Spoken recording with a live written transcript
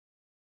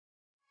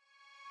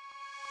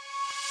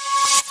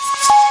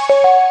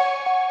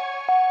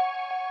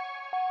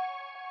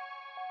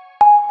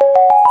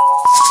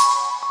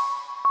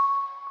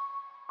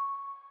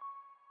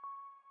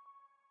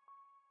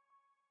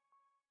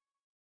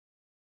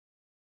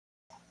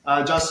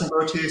Justin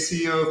Botillier,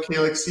 CEO of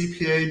Calyx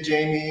CPA.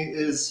 Jamie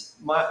is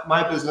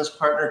my business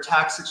partner,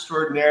 tax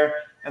extraordinaire.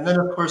 And then,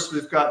 of course,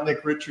 we've got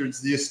Nick Richards,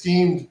 the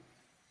esteemed,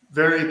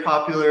 very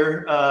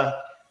popular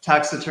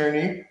tax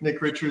attorney.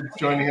 Nick Richards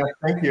joining us.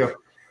 Thank you.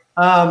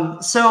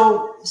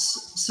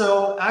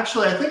 So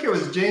actually, I think it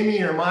was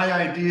Jamie or my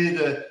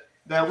idea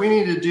that we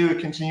need to do a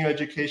continuing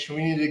education.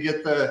 We need to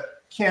get the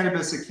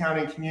cannabis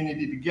accounting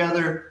community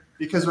together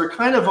because we're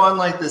kind of on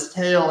like this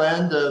tail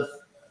end of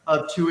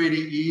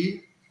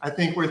 280E. I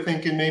think we're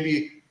thinking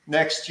maybe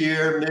next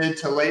year, mid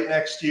to late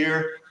next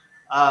year,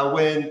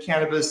 when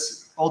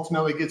cannabis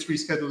ultimately gets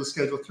rescheduled to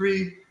Schedule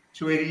 3,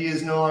 280E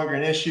is no longer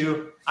an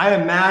issue. I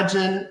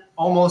imagine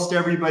almost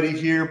everybody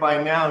here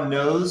by now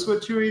knows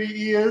what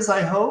 280E is,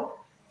 I hope.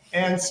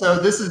 And so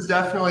this is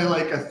definitely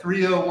like a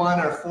 301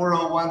 or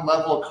 401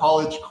 level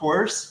college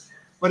course,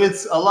 but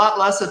it's a lot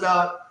less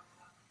about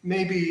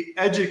maybe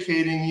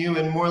educating you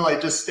and more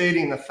like just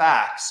stating the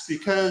facts,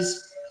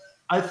 because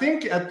I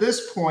think at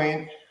this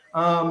point,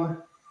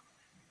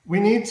 we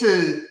need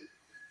to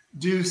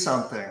do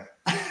something.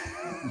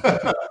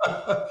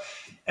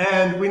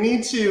 And we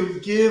need to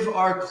give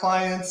our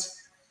clients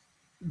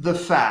the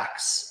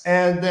facts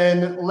and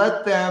then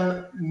let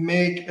them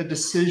make a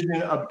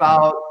decision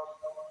about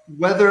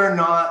whether or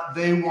not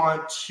they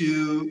want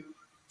to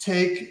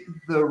take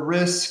the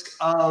risk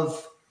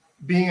of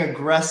being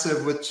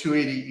aggressive with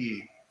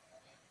 280E.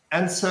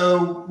 And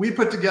so we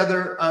put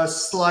together a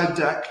slide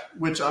deck,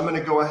 which I'm going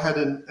to go ahead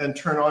and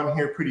turn on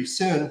here pretty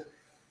soon.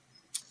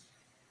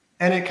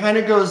 And it kind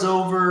of goes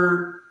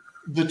over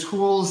the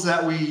tools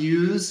that we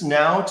use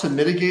now to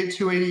mitigate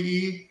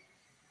 280E.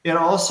 It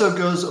also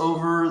goes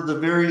over the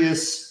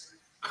various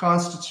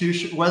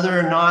constitution, whether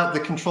or not the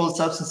Controlled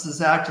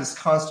Substances Act is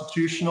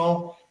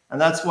constitutional.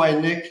 And that's why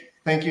Nick,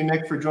 thank you,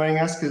 Nick, for joining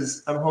us,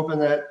 because I'm hoping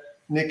that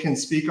Nick can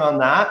speak on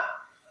that.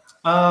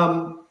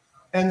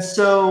 And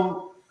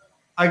so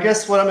I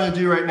guess what I'm going to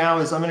do right now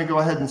is I'm going to go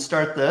ahead and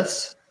start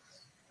this.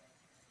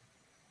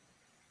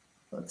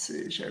 Let's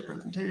see, share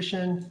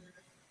presentation.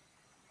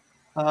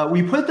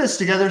 We put this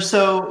together.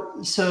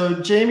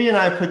 So Jamie and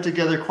I put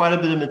together quite a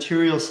bit of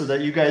material so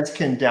that you guys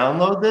can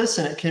download this,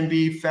 and it can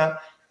be found,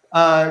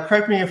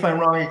 correct me if I'm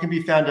wrong, it can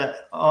be found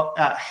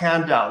at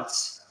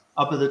handouts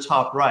up at the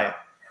top right.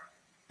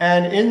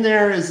 And in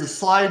there is a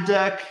slide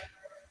deck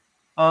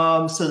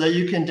so that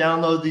you can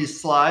download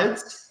these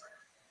slides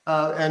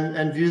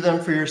and view them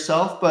for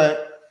yourself.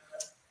 But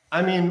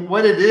I mean,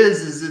 what it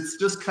is it's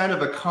just kind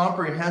of a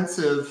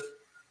comprehensive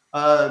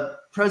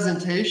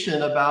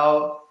presentation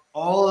about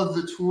all of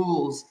the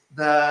tools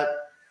that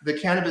the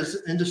cannabis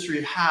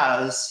industry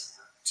has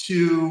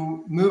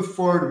to move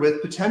forward with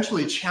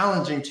potentially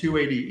challenging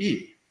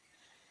 280E.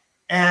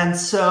 And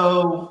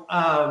so,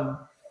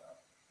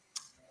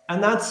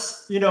 and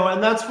that's, you know,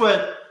 and that's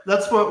what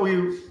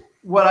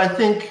I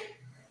think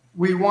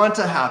we want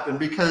to happen,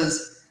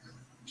 because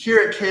here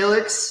at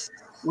Calyx,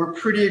 we're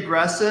pretty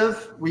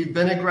aggressive. We've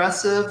been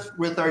aggressive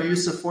with our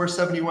use of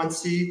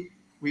 471C.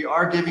 We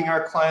are giving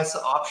our clients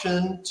the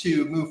option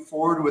to move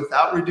forward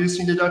without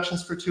reducing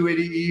deductions for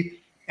 280E,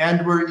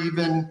 and we're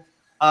even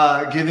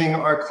giving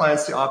our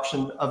clients the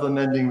option of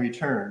amending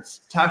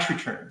returns, tax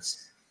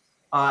returns.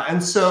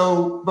 And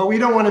so, but we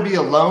don't want to be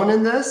alone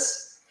in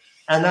this,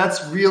 and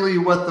that's really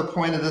what the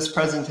point of this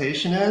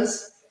presentation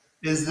is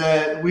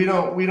that we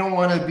don't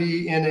want to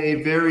be in a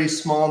very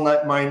small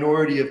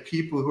minority of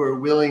people who are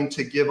willing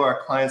to give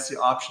our clients the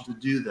option to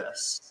do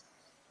this.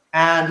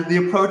 And the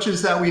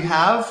approaches that we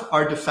have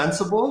are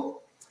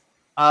defensible.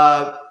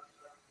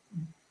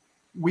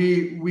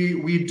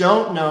 We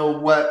don't know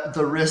what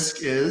the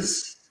risk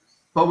is,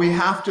 but we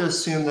have to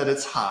assume that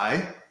it's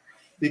high,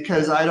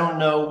 because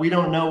we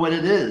don't know what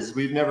it is.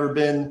 We've never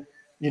been,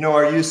 you know,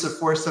 our use of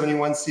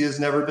 471C has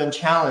never been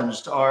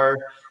challenged. Our,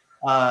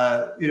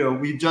 you know,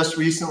 we just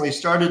recently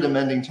started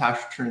amending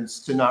tax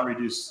returns to not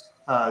reduce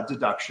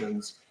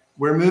deductions.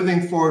 We're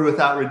moving forward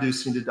without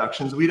reducing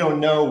deductions. We don't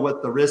know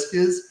what the risk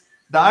is.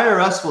 The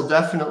IRS will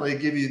definitely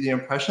give you the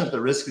impression that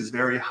the risk is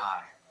very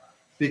high,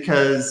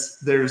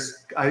 because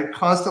I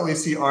constantly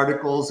see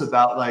articles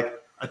about like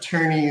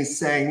attorneys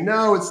saying,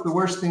 no, it's the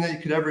worst thing that you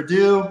could ever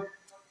do.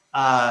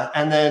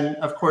 And then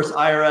of course,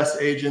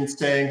 IRS agents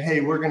saying, hey,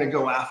 we're going to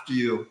go after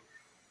you.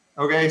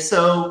 Okay.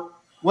 So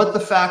what the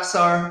facts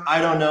are, I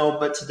don't know.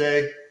 But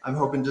today I'm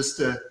hoping just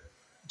to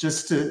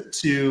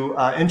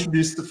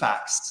introduce the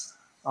facts.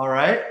 All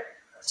right.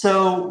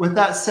 So with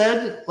that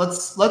said,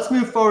 let's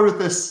move forward with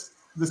this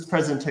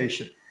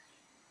presentation.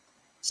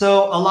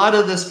 So a lot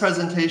of this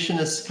presentation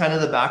is kind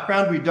of the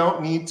background. We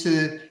don't need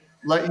to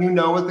let you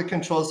know what the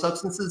Controlled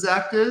Substances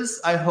Act is,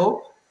 I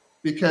hope,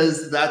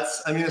 because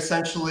that's, I mean,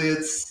 essentially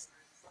it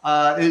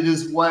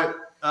is what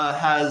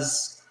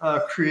has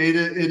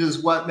created, it is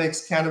what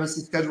makes cannabis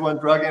a Schedule I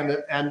drug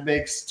and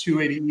makes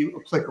 280E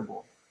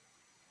applicable.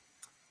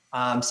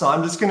 So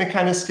I'm just going to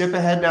kind of skip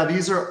ahead. Now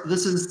this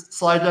is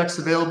slide decks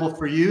available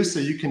for you, so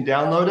you can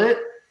download it.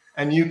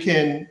 And you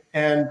can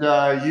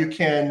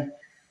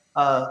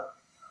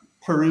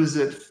peruse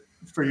it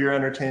for your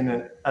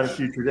entertainment at a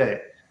future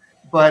date.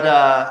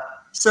 But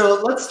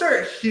So let's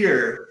start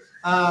here.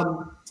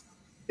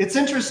 It's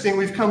interesting.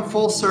 We've come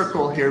full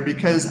circle here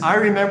because I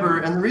remember,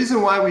 and the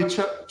reason why we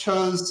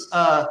chose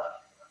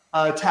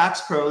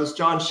Tax Pros,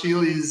 John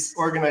Shealy's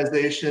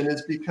organization,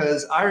 is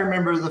because I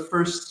remember the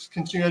first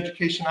continuing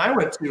education I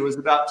went to was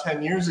about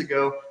 10 years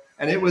ago,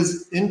 and it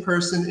was in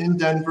person in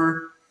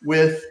Denver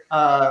with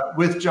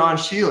John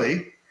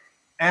Shealy.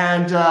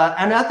 And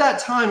at that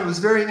time, it was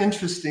very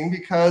interesting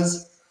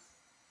because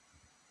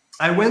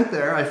I went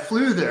there, I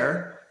flew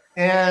there,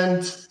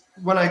 and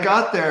when I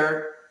got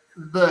there,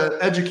 the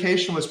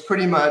education was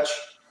pretty much,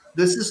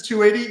 this is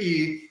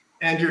 280E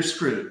and you're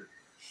screwed.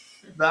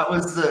 That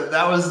was the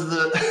that was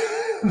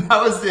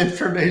the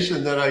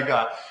information that I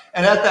got.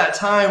 And at that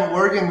time,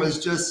 Oregon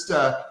was just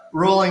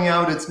rolling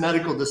out its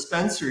medical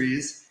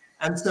dispensaries.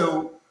 And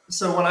so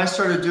when I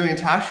started doing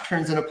tax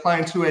returns and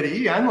applying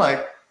 280E, I'm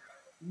like,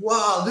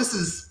 wow, this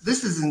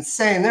is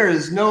insane. There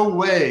is no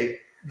way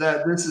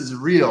that this is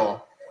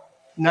real.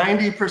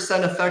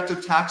 90%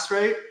 effective tax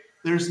rate.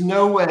 There's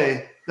no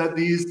way that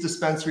these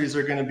dispensaries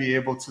are going to be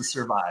able to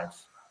survive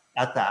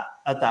at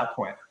that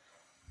point.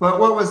 But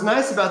what was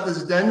nice about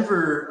this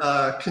Denver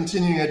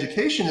continuing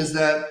education is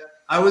that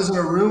I was in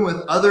a room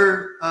with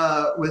other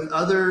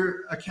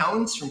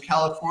accountants from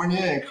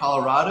California and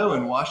Colorado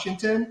and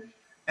Washington,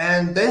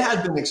 and they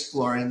had been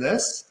exploring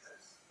this.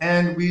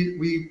 And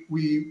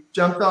we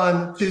jumped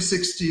on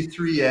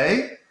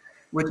 263A,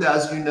 which,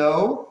 as you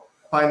know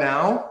by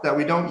now, that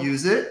we don't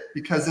use it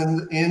because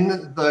in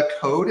the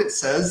code it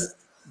says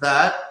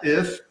that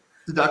if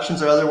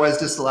deductions are otherwise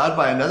disallowed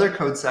by another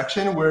code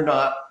section, we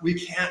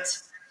can't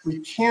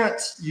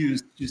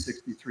use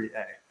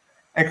 263A.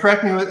 And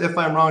correct me if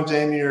I'm wrong,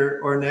 Jamie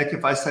or Nick,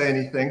 if I say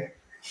anything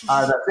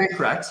that's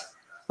incorrect.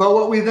 But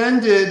what we then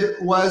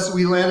did was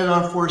we landed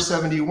on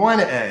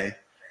 471A.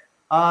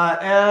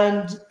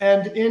 And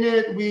in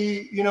it,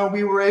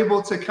 we were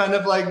able to kind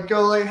of like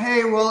go like,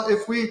 hey, well,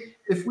 if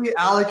we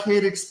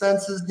allocate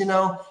expenses,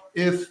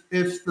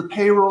 if the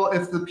payroll,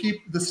 if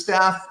the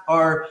staff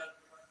are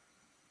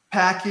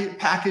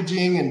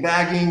packaging and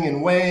bagging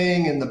and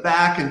weighing in the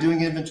back and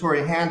doing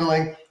inventory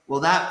handling,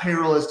 well, that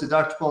payroll is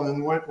deductible. And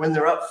then when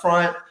they're up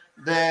front,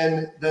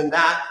 then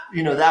that,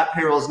 that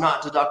payroll is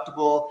not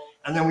deductible.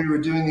 And then we were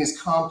doing these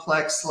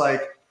complex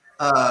like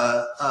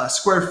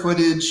square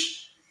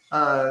footage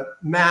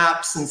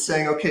maps and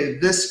saying, okay,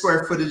 this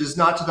square footage is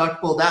not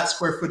deductible, that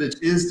square footage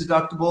is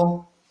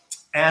deductible.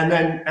 And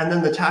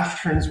then the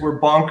tax returns were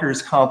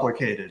bonkers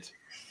complicated.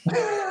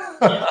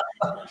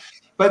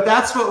 But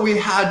that's what we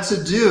had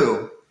to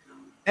do.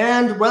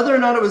 And whether or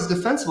not it was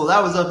defensible,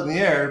 that was up in the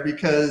air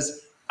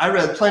because I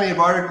read plenty of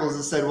articles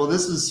that said, well,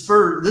 this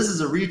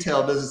is a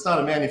retail business, not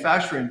a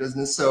manufacturing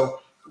business. So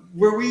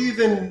were we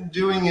even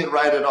doing it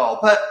right at all?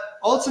 But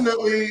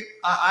ultimately,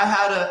 I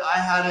had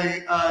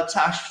a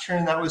tax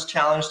return that was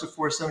challenged to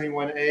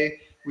 471A.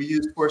 We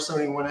used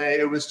 471A.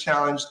 It was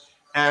challenged.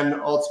 And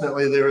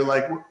ultimately, they were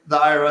like, the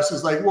IRS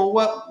was like, well,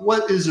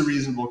 what is a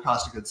reasonable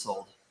cost of goods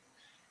sold?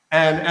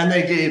 And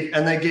they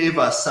gave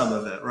us some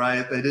of it,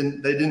 right? They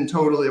didn't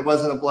totally. It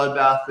wasn't a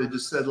bloodbath. They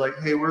just said like,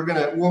 hey,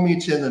 we'll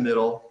meet you in the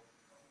middle.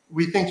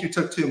 We think you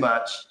took too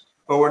much,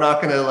 but we're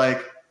not going to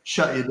like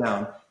shut you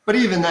down. But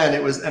even then,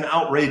 it was an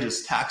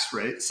outrageous tax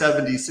rate,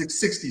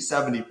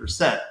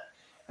 70%.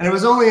 And it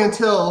was only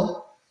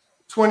until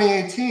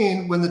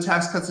 2018 when the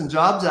Tax Cuts and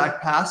Jobs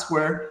Act passed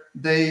where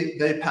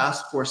they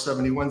passed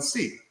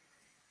 471C.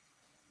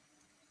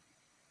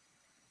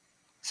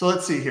 So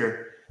let's see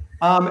here.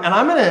 And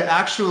I'm going to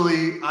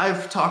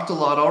I've talked a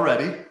lot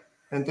already,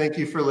 and thank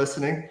you for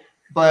listening.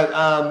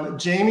 But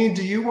Jamie,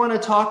 do you want to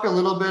talk a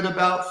little bit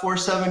about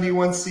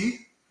 471C?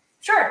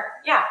 Sure,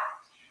 yeah.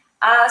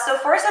 So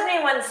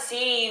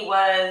 471C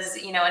was,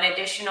 an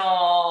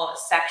additional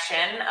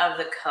section of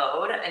the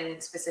code,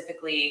 and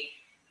specifically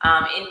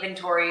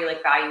inventory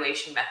like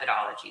valuation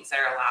methodologies that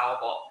are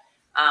allowable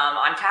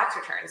on tax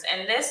returns.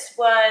 And this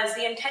was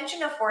the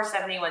intention of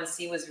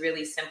 471C was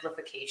really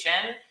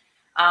simplification.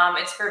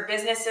 It's for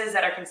businesses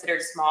that are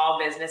considered small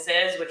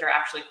businesses, which are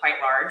actually quite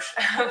large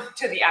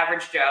to the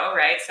average Joe,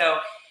 right? So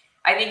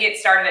I think it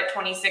started at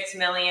 26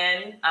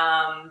 million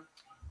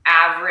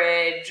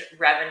average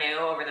revenue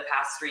over the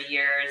past 3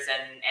 years,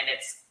 and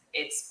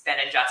it's been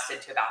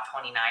adjusted to about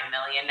 29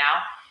 million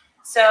now.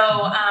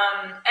 So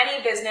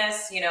any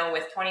business,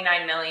 with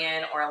 29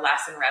 million or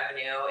less in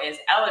revenue is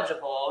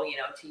eligible,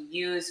 to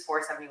use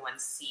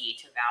 471C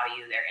to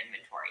value their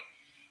inventory.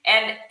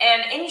 And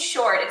in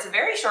short, it's a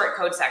very short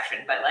code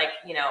section, but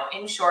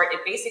in short,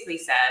 it basically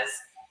says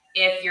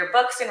if your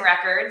books and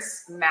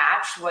records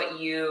match what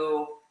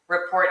you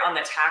report on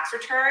the tax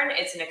return,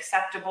 it's an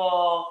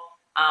acceptable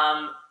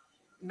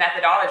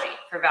methodology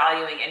for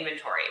valuing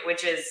inventory,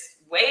 which is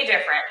way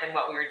different than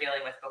what we were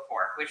dealing with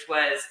before, which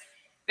was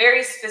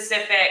very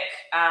specific,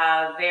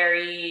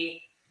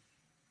 very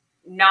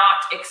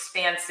not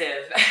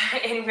expansive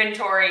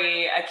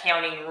inventory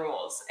accounting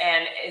rules,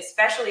 and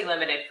especially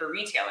limited for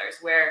retailers,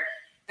 where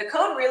the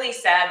code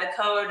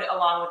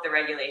along with the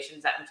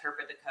regulations that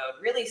interpret the code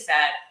really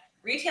said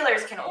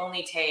retailers can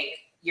only take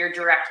your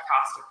direct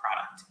cost of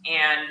product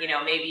and,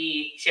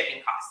 maybe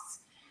shipping costs.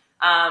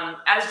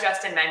 As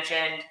Justin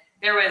mentioned,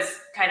 there was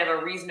kind of a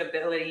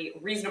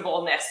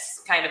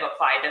reasonableness kind of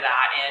applied to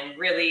that. And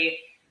really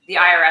the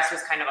IRS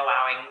was kind of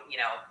allowing,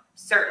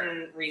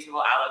 certain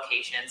reasonable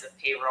allocations of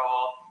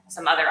payroll,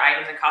 some other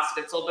items and cost of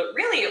goods sold, but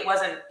really it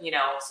wasn't,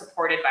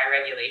 supported by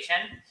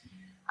regulation.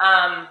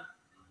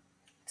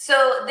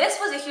 So this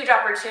was a huge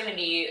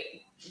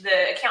opportunity.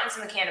 The accountants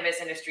in the cannabis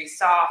industry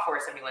saw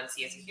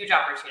 471C as a huge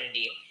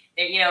opportunity.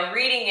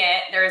 Reading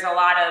it, there's a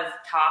lot of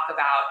talk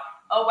about,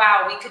 oh,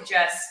 wow, we could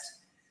just,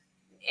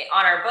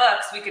 on our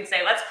books, we could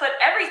say, let's put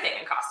everything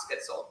in cost of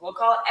goods sold. We'll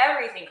call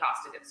everything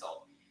cost of goods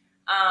sold.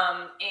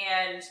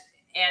 And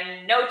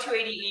no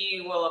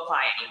 280E will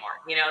apply anymore.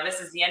 This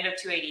is the end of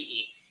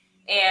 280E.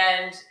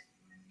 And,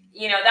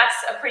 that's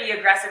a pretty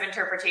aggressive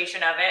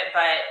interpretation of it.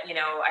 But,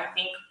 I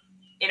think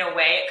in a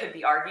way it could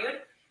be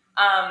argued.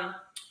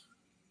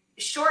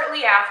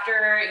 Shortly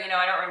after, I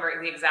don't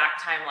remember the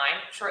exact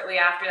timeline. Shortly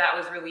after that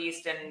was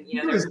released, and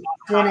it was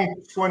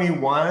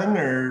 2021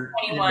 or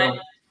 21.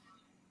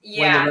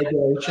 Yeah.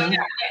 Regulation.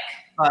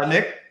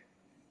 Nick.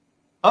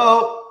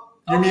 Oh,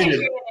 you're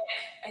muted.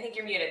 I think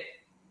you're muted.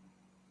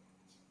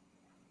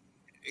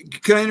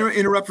 Can I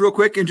interrupt real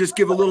quick and just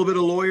give a little bit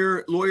of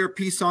lawyer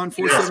piece on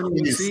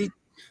 471C?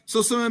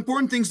 So some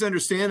important things to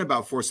understand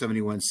about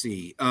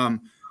 471C.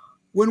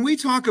 When we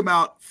talk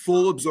about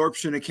full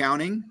absorption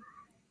accounting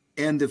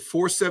and the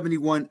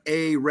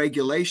 471A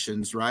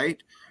regulations,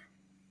 right?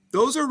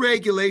 Those are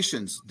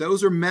regulations.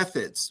 Those are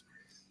methods.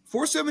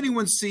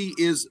 471C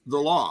is the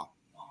law,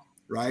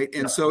 right?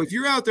 And so if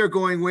you're out there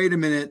going, wait a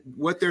minute,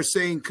 what they're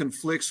saying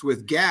conflicts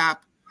with GAAP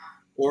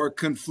or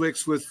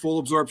conflicts with full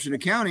absorption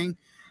accounting,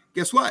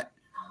 guess what?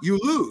 You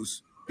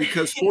lose,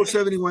 because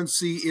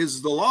 471C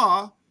is the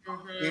law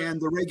and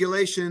the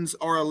regulations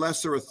are a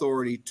lesser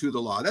authority to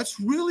the law. That's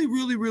really,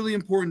 really, really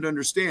important to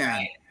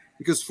understand,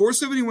 because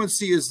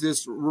 471C is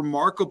this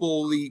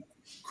remarkably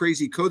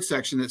crazy code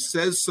section that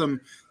says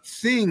some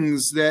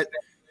things that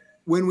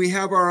when we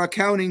have our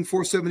accounting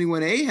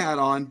 471A hat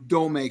on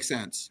don't make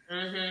sense.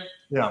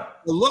 Yeah.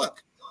 But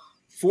look,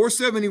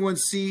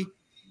 471C,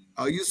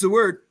 I'll use the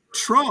word,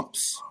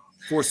 trumps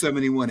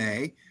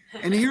 471A.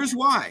 And here's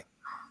why.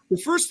 The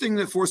first thing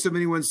that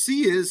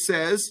 471C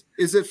says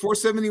is that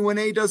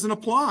 471A doesn't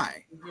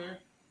apply.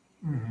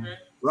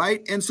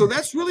 Right? And so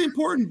that's really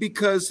important,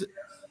 because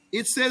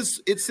it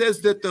says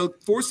that the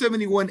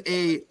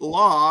 471A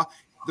law,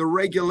 the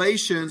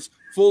regulations,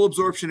 full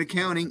absorption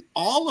accounting,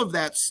 all of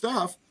that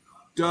stuff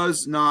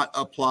does not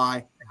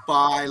apply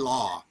by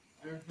law.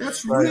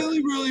 That's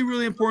really, really,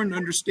 really important to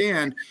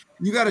understand.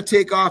 You got to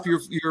take off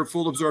your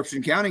full absorption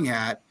accounting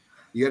hat.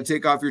 You got to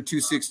take off your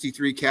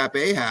 263 Cap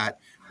A hat,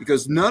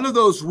 because none of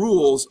those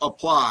rules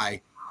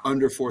apply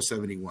under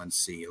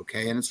 471C.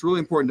 Okay, and it's really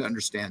important to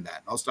understand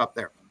that. I'll stop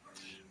there.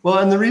 Well,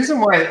 and the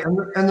reason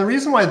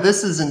why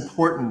this is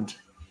important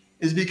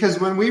is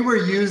because when we were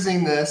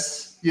using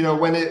this,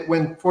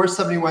 when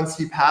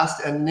 471C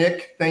passed, and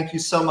Nick, thank you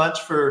so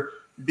much for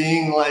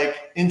being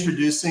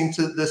introducing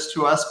this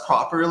to us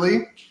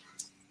properly.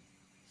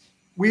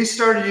 We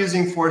started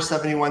using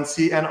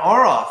 471C, and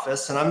our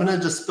office, and I'm going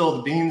to just spill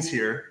the beans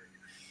here,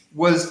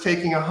 was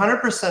taking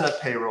 100%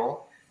 of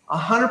payroll,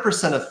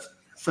 100% of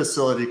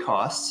facility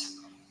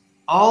costs,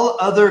 all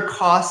other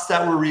costs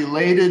that were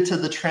related to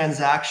the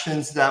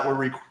transactions that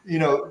were,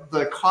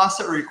 the costs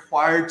that were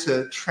required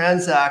to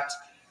transact,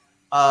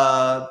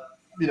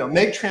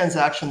 make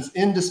transactions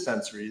in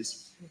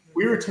dispensaries.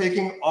 We were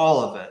taking all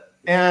of it.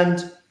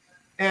 And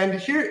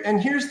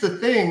here's the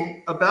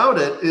thing about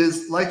it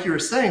is, like you were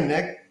saying,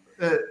 Nick,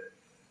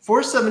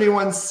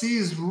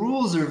 471C's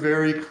rules are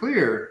very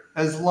clear,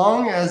 as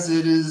long as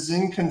it is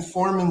in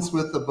conformance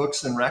with the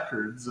books and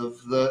records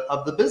of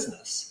the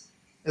business.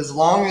 As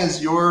long as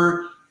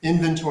your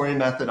inventory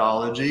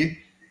methodology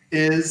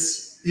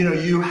is,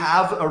 you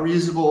have a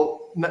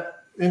reasonable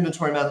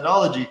inventory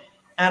methodology.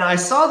 And I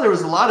saw there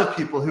was a lot of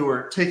people who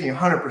were taking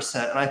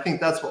 100%, and I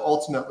think that's what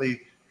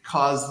ultimately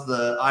caused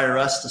the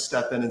IRS to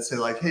step in and say,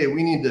 hey,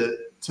 we need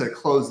to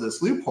close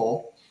this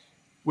loophole,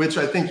 which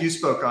I think you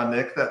spoke on,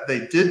 Nick, that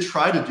they did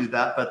try to do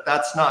that, but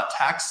that's not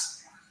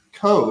tax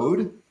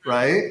code,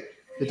 right?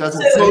 It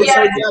doesn't say.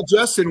 Yeah,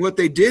 Justin, what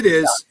they did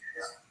is,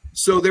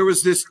 so there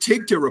was this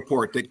TIGTA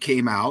report that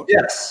came out.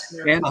 Yes.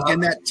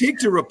 And that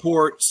TIGTA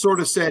report sort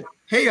of said,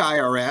 hey,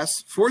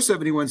 IRS,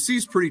 471C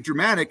is pretty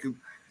dramatic.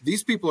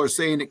 These people are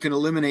saying it can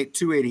eliminate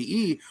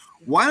 280E.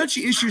 Why don't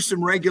you issue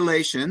some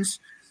regulations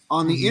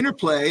on the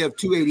interplay of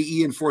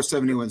 280E and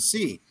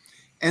 471C?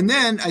 And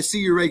then I see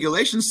your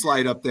regulations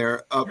slide up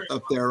there,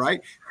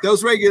 right?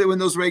 When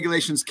those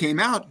regulations came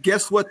out,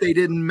 guess what they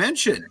didn't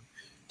mention?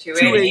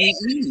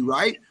 280E,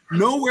 right?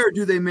 Nowhere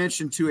do they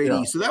mention 280E.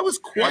 Yeah. So that was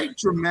quite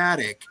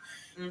dramatic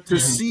to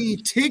see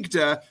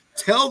TIGTA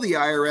tell the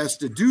IRS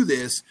to do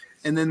this,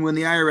 and then when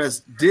the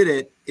IRS did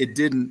it, it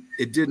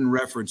didn't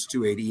reference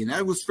 280E, and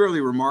that was fairly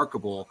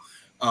remarkable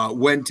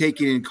when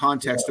taking in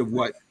context of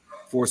what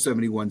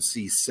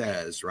 471C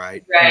says,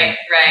 right? Right.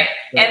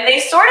 And they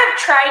sort of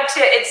tried to,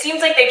 it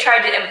seems like they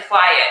tried to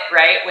imply it,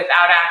 right,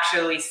 without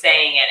actually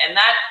saying it. And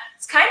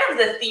that's kind of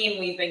the theme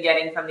we've been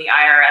getting from the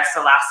IRS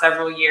the last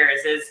several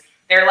years, is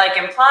they're like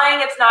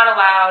implying it's not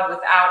allowed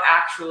without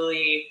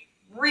actually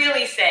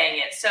really saying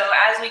it. So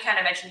as we kind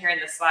of mentioned here in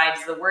the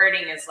slides, the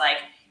wording is like,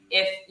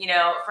 if, you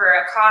know, for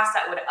a cost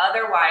that would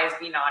otherwise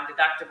be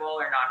non-deductible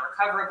or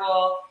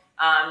non-recoverable,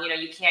 you know,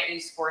 you can't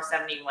use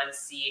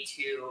 471C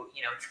to,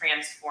 you know,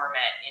 transform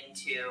it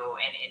into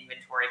an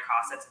inventory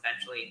cost that's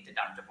eventually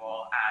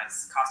deductible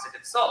as cost of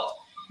goods sold.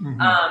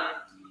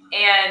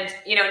 And,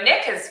 you know,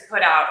 Nick has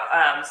put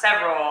out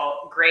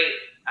several great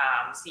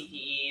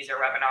CPEs or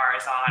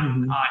webinars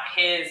on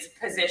his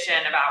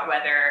position about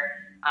whether,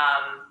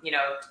 you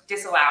know,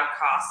 disallowed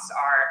costs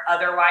are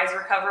otherwise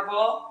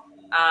recoverable.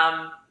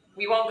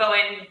 We won't go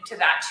into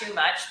that too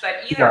much,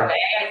 but either way,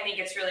 I think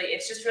it's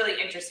just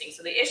really interesting.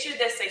 So they issued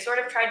this, they sort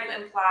of tried to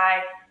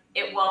imply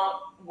it won't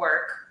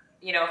work,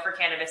 you know, for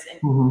cannabis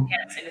and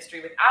cannabis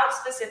industry without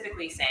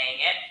specifically saying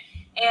it.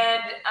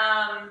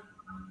 And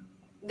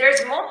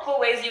there's multiple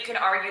ways you can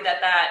argue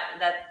that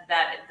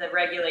the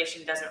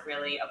regulation doesn't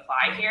really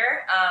apply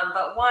here.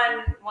 But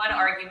one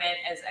argument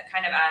is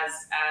kind of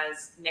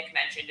as Nick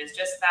mentioned, is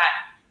just that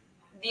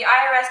the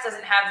IRS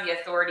doesn't have the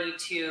authority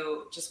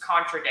to just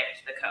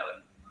contradict the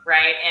code.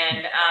 Right.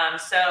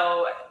 And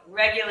so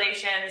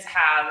regulations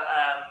have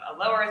a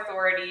lower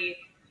authority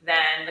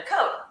than the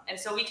code. And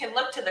so we can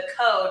look to the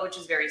code, which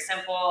is very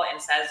simple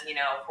and says, you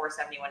know,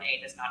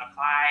 471A does not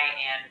apply.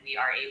 And we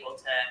are able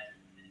to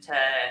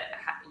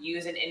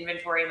use an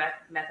inventory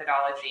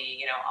methodology,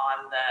 you know,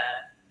 on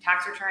the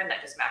tax return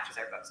that just matches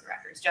our books and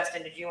records.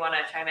 Justin, did you want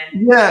to chime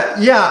in?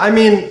 Yeah. I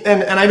mean,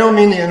 and I don't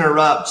mean to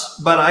interrupt,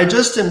 but I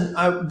just am,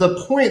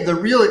 the point, the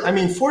really, I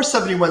mean,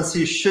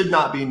 471C should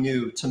not be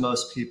new to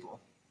most people.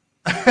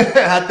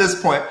 At this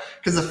point,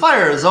 because the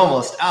fire is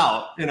almost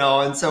out, you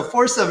know, and so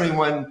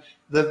 471,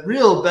 the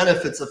real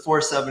benefits of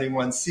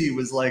 471C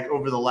was like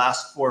over the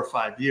last 4 or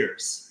 5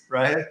 years,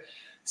 right?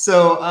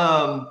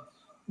 So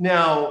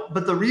now,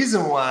 but the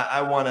reason why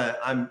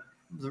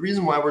the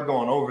reason why we're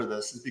going over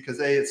this is because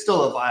it's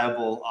still a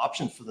viable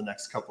option for the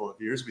next couple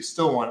of years. We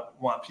still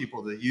want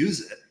people to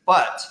use it,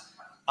 but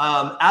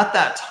at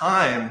that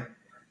time,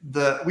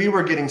 we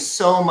were getting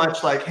so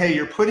much like, hey,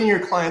 you're putting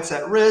your clients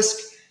at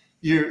risk.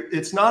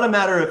 It's not a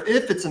matter of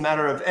if, it's a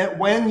matter of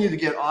when you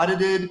get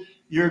audited.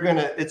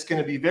 It's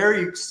gonna be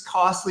very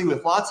costly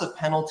with lots of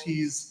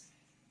penalties.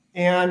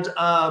 And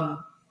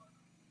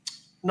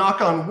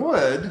knock on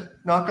wood,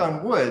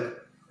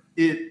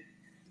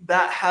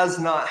 that has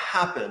not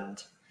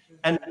happened.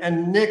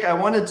 And Nick, I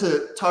wanted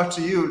to talk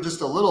to you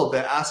just a little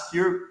bit, ask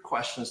your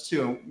questions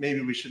too.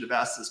 Maybe we should have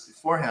asked this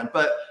beforehand,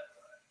 but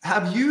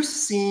have you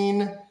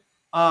seen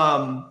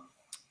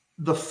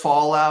the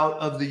fallout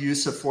of the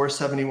use of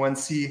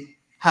 471C?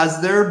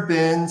 Has there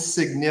been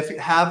significant,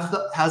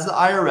 has the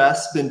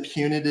IRS been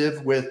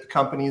punitive with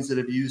companies that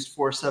have used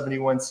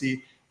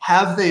 471C?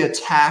 Have they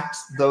attacked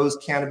those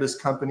cannabis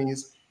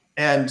companies,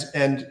 and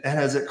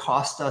has it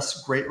cost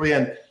us greatly?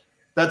 And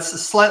that's a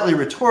slightly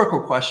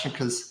rhetorical question,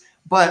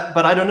 but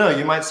I don't know,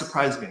 you might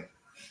surprise me.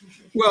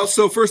 Well,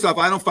 so first off,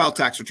 I don't file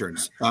tax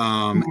returns,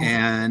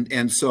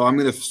 and so I'm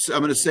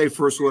gonna say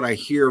first what I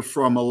hear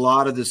from a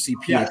lot of the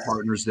CPA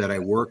partners that I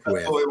work with.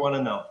 That's what we want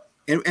to know.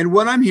 And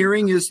what I'm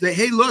hearing is that,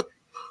 hey, look,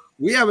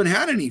 we haven't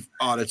had any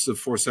audits of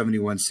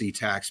 471C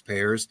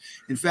taxpayers.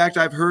 In fact,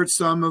 I've heard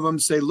some of them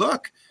say,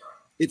 look,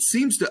 it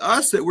seems to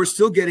us that we're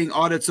still getting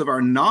audits of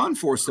our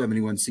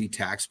non-471C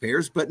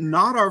taxpayers, but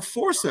not our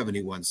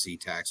 471C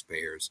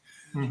taxpayers.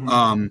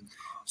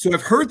 So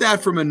I've heard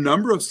that from a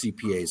number of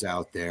CPAs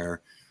out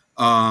there.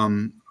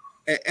 And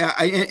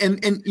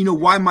you know,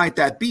 why might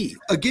that be?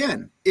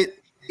 Again, it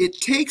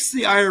takes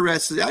the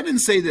IRS. I didn't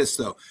say this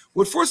though.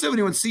 What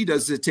 471C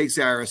does is it takes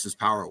the IRS's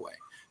power away,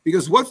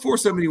 because what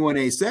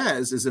 471A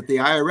says is that the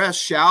IRS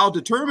shall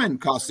determine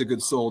cost of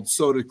goods sold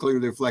so to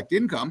clearly reflect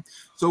income.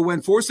 So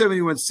when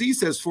 471C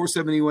says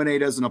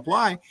 471A doesn't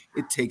apply,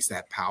 it takes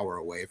that power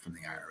away from the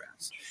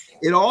IRS.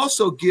 It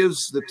also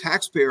gives the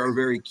taxpayer a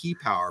very key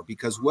power,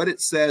 because what it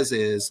says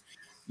is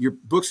your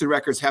books and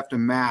records have to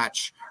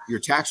match your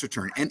tax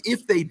return. And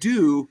if they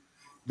do,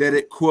 that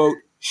it, quote,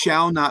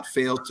 shall not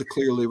fail to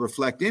clearly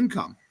reflect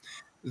income.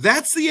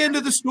 That's the end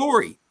of the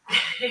story.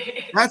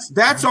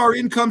 That's our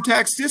income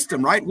tax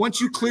system, right?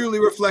 Once you clearly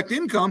reflect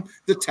income,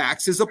 the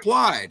tax is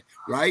applied,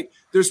 right?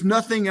 There's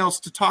nothing else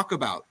to talk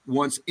about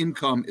once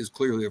income is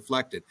clearly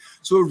reflected.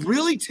 So it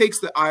really takes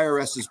the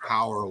IRS's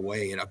power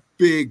away in a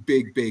big,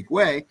 big, big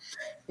way.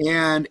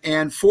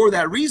 And for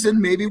that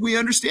reason, maybe we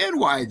understand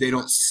why they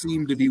don't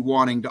seem to be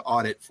wanting to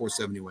audit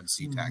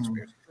 471C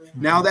taxpayers.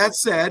 Now, that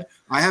said,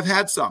 I have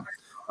had some.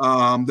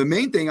 The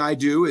main thing I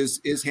do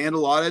is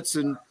handle audits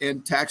and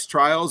tax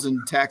trials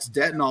and tax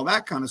debt and all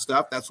that kind of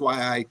stuff. That's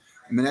why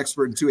I'm an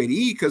expert in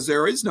 280E because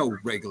there is no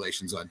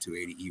regulations on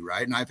 280E,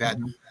 right? And I've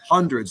had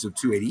hundreds of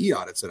 280E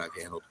audits that I've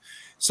handled.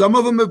 Some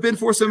of them have been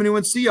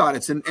 471C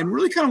audits. And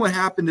really kind of what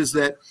happened is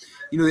that,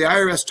 the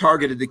IRS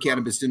targeted the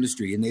cannabis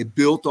industry and they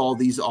built all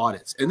these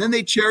audits. And then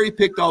they cherry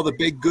picked all the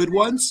big good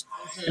ones.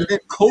 And then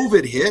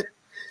COVID hit.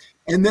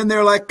 And then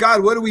they're like,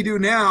 God, what do we do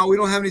now? We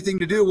don't have anything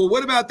to do. Well,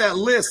 what about that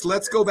list?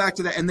 Let's go back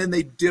to that. And then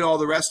they did all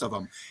the rest of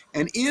them.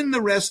 And in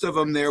the rest of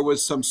them, there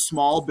was some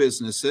small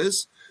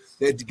businesses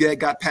that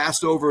got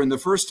passed over in the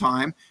first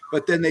time,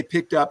 but then they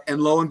picked up,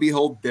 and lo and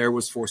behold, there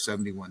was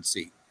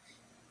 471C.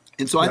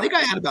 And so I think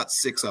I had about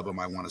 6 of them,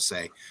 I want to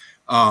say.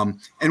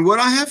 And what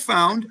I have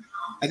found,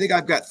 I think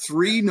I've got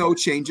 3 no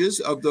changes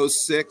of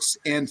those 6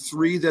 and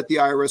 3 that the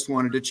IRS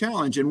wanted to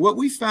challenge. And what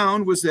we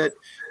found was that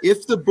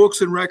if the books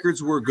and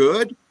records were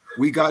good,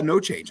 we got no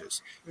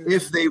changes.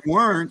 If they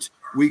weren't,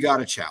 we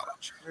got a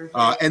challenge.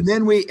 And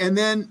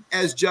then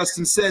as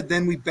Justin said,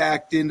 then we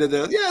backed into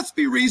let's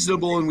be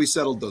reasonable, and we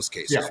settled those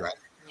cases, right?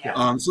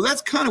 Yeah. So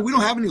that's kind of, we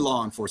don't have any law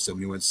on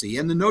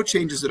 471C, and the no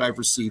changes that I've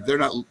received, they're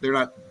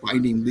not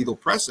binding legal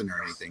precedent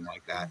or anything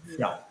like that.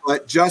 Yeah.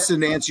 But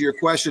Justin, to answer your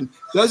question,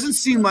 doesn't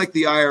seem like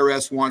the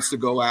IRS wants to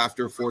go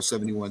after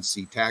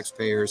 471C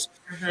taxpayers.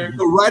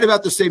 But right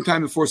about the same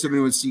time that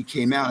 471C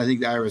came out, I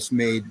think the IRS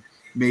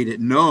made it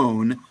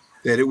known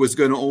that it was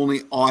going to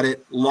only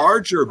audit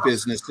larger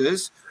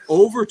businesses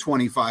over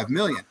 25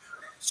 million.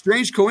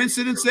 Strange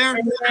coincidence there?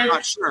 I'm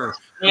not sure.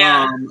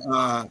 Yeah.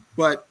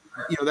 But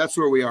that's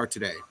where we are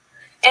today.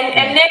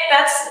 And Nick,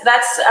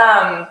 that's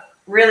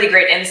really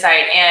great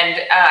insight.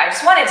 And I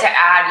just wanted to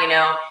add,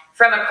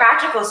 from a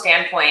practical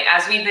standpoint,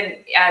 as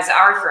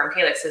our firm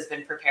Calyx has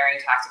been preparing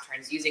tax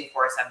returns using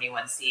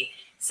 471C,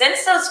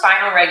 since those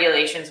final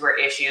regulations were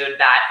issued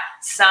that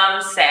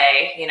some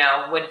say,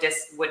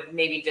 would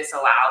maybe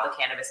disallow the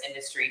cannabis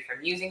industry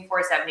from using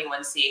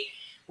 471C,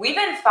 we've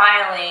been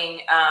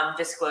filing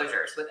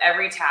disclosures with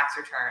every tax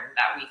return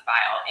that we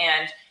file.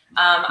 And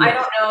I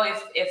don't know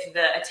if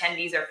the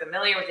attendees are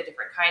familiar with the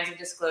different kinds of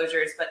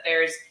disclosures, but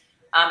there's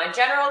a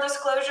general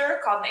disclosure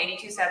called an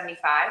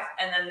 8275,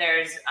 and then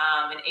there's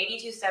an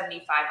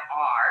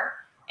 8275R,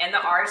 and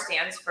the R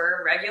stands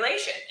for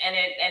regulation, and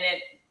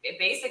it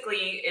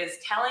basically is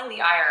telling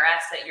the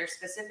IRS that you're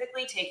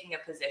specifically taking a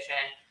position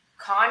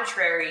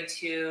contrary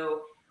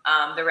to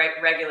the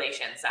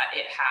regulations that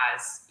it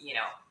has,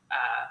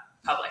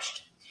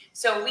 published.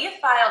 So we have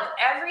filed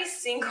every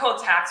single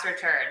tax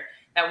return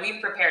that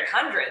we've prepared,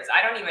 hundreds.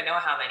 I don't even know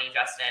how many,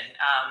 Justin.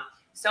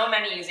 So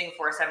many using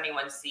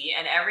 471C,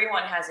 and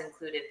everyone has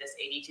included this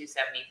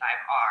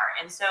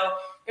 8275R. And so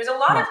there's a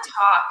lot of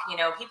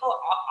talk, people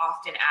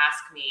often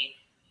ask me,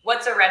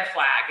 what's a red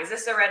flag? Is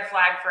this a red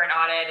flag for an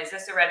audit? Is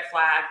this a red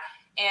flag?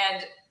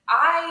 And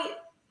I,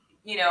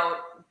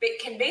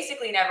 can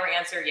basically never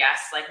answer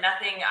yes. Like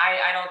nothing,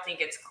 I don't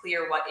think it's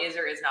clear what is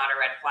or is not a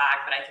red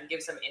flag, but I can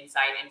give some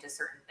insight into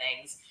certain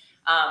things.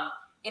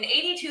 An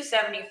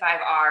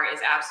 8275R is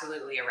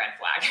absolutely a red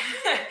flag.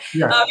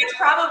 It's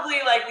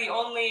probably like the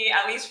only,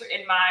 at least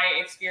in my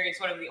experience,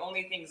 one of the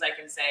only things I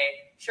can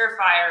say,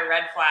 surefire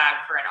red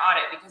flag for an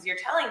audit, because you're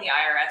telling the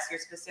IRS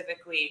you're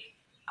specifically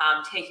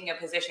taking a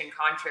position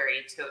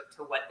contrary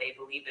to what they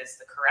believe is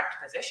the correct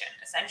position,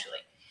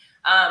 essentially.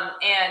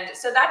 And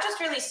so that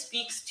just really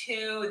speaks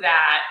to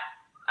that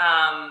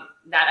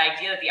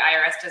idea that the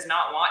IRS does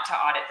not want to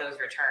audit those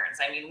returns.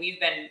 I mean, we've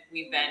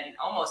been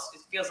almost,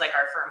 it feels like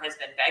our firm has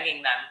been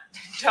begging them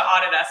to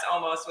audit us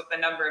almost with the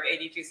number of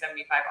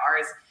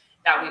 8275Rs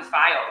that we've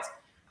filed.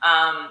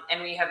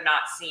 And we have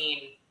not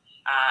seen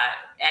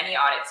any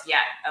audits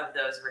yet of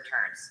those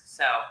returns.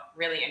 So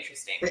really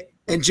interesting.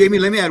 And Jamie,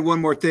 let me add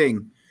one more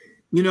thing.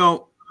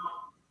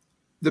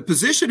 The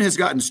position has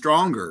gotten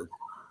stronger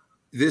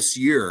this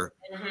year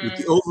with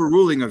the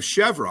overruling of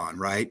Chevron,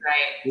 right?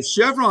 The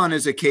Chevron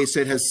is a case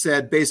that has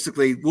said,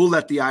 basically, we'll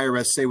let the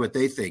IRS say what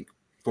they think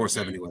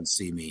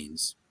 471C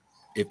means,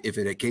 if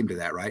it came to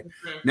that, right?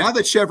 Now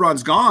that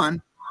Chevron's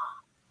gone,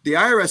 the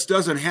IRS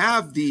doesn't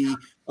have the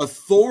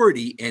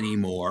authority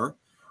anymore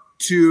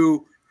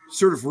to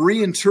sort of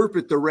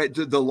reinterpret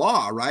the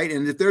law, right?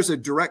 And if there's a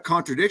direct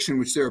contradiction,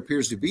 which there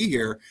appears to be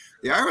here,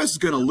 the IRS is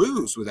going to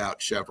lose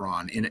without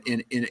Chevron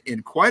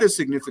in quite a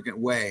significant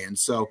way. And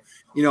so,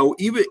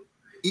 even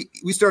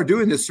we started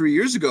doing this 3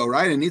 years ago,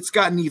 right? And it's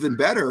gotten even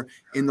better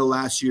in the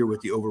last year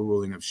with the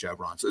overruling of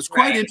Chevron. So it's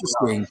quite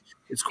interesting.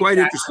 It's quite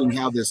interesting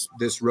how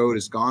this road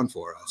has gone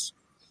for us.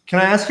 Can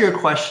I ask you a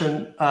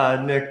question,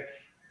 Nick?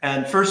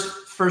 And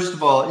first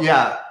of all,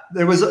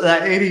 there was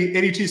that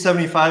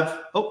 8275.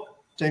 Oh,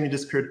 Jamie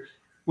disappeared.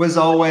 Was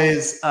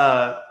always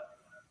a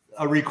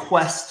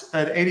request.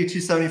 An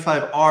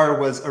 8275R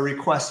was a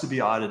request to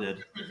be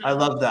audited. I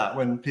love that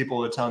when people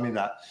would tell me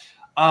that.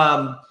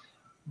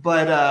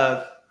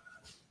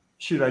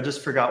 Shoot, I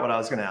just forgot what I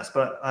was going to ask,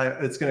 but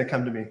it's going to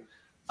come to me.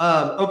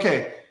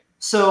 Okay,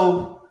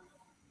 so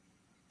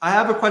I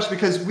have a question,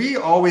 because we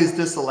always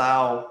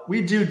disallow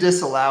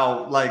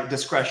like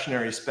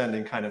discretionary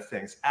spending kind of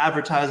things,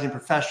 advertising,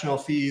 professional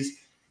fees,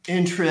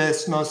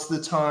 interest most of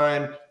the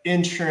time,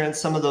 insurance,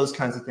 some of those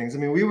kinds of things. I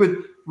mean, we would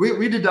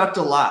we deduct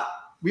a lot.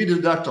 We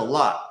deduct a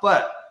lot,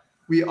 but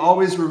we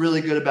always were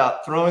really good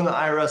about throwing the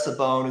IRS a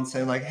bone and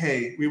saying like,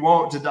 hey, we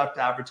won't deduct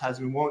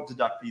advertising. We won't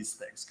deduct these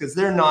things because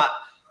they're not,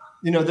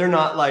 they're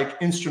not like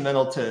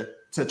instrumental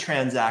to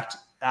transact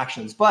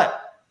actions.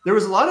 But there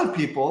was a lot of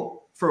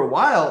people for a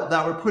while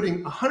that were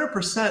putting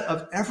 100%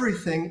 of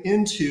everything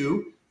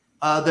into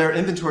their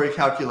inventory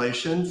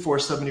calculation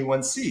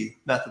 471C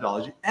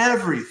methodology,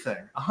 everything,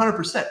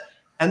 100%.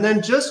 And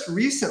then just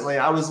recently,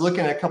 I was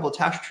looking at a couple of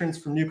tax returns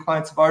from new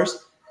clients of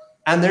ours.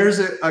 And there's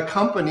a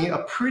company, a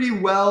pretty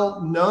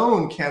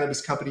well-known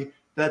cannabis company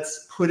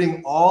that's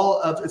putting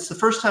it's the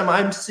first time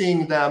I'm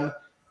seeing them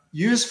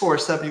use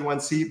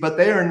 471C, but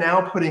they are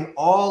now putting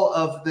all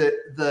of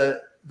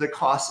the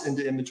costs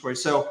into inventory.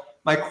 So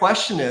my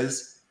question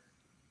is,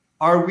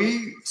 are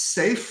we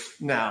safe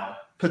now,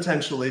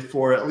 potentially,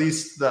 for at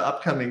least the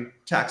upcoming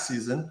tax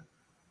season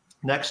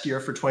next year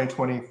for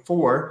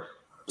 2024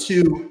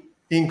 to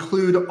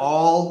include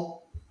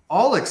all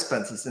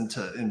expenses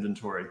into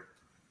inventory?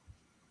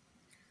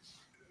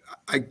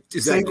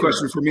 Is that a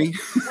question for me?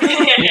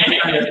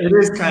 It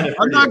is kind of.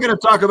 I'm not going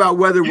to talk about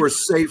whether we're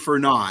safe or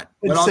not,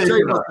 but I'll tell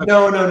you what.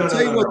 I'll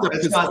tell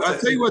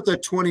you what the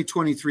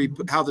 2023,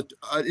 how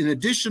an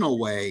additional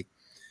way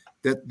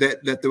that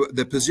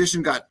the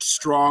position got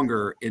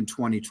stronger in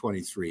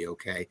 2023.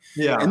 Okay.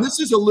 Yeah. And this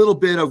is a little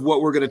bit of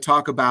what we're going to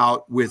talk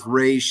about with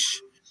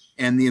Raish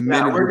and the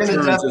amended we're going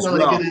to definitely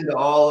get into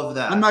all of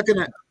that. I'm not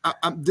going to.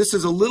 This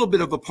is a little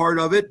bit of a part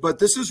of it, but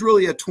this is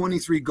really a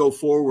 23 go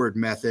forward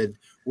method.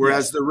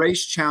 Whereas the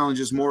race challenge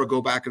is more go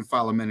back and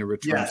file amended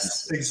returns.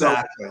 Yes,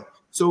 exactly.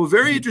 So a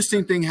very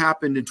interesting thing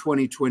happened in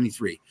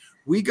 2023.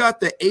 We got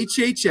the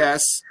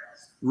HHS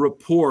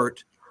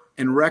report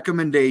and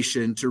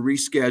recommendation to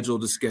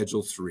reschedule to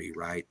Schedule 3,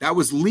 right? That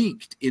was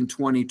leaked in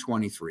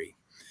 2023.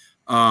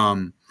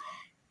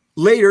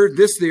 Later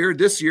this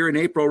year in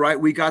April, right,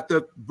 we got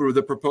the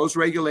proposed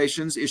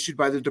regulations issued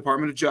by the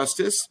Department of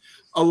Justice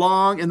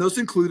and those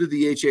included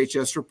the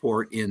HHS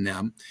report in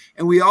them.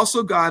 And we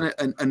also got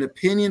an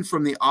opinion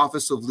from the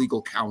Office of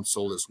Legal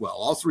Counsel as well.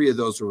 All three of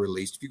those were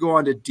released. If you go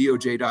on to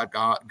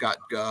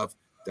doj.gov,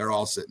 they're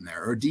all sitting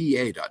there, or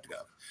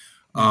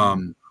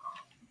dea.gov.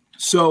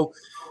 So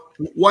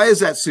why is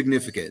that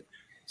significant?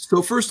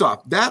 So first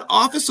off, that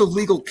Office of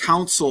Legal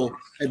Counsel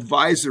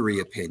advisory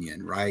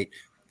opinion, right?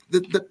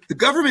 The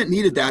government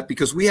needed that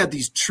because we had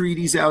these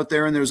treaties out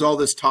there and there was all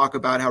this talk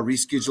about how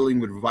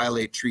rescheduling would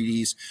violate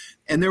treaties.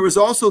 And there was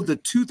also the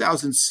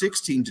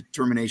 2016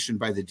 determination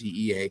by the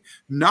DEA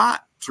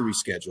not to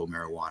reschedule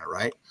marijuana,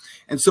 right?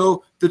 And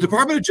so the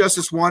Department of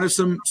Justice wanted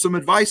some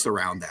advice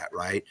around that,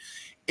 right?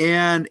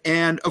 And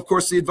of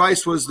course, the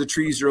advice was the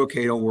treaties are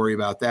okay, don't worry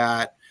about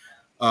that.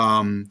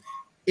 And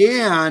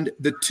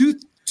the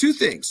two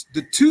things,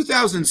 the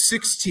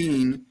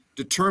 2016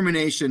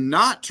 determination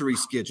not to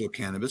reschedule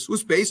cannabis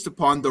was based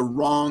upon the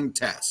wrong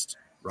test,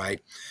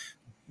 right?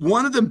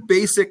 One of the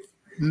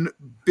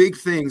big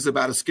things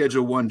about a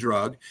Schedule I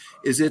drug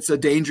is it's a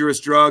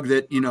dangerous drug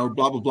that,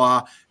 blah, blah,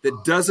 blah,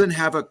 that doesn't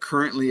have a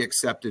currently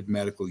accepted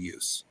medical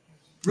use.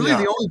 Really,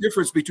 the only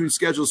difference between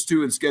Schedules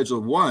 2 and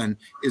Schedule 1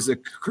 is a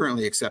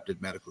currently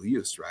accepted medical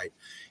use, right?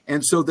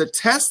 And so the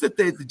test that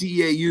the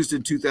DEA used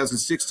in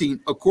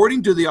 2016,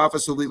 according to the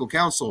Office of Legal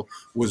Counsel,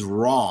 was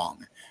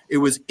wrong. It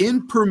was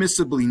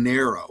impermissibly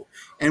narrow.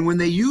 And when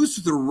they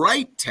used the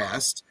right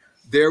test,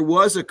 there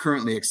was a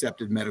currently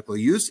accepted medical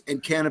use,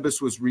 and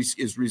cannabis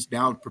is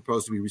now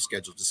proposed to be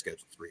rescheduled to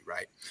Schedule 3,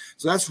 right?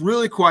 So that's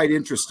really quite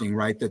interesting,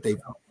 right? That they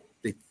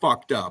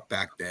fucked up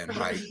back then,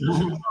 right?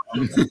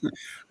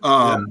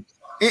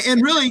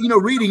 And really,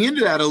 reading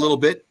into that a little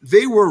bit,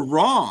 they were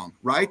wrong,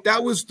 right?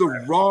 That was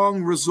the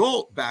wrong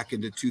result back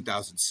into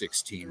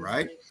 2016,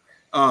 right?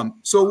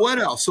 So what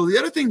else? So the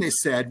other thing they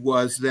said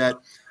was that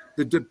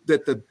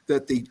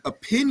the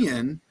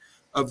opinion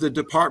of the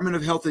Department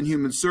of Health and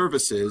Human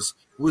Services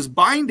was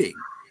binding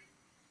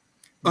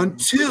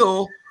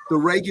until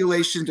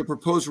the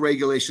proposed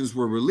regulations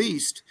were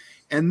released.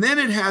 And then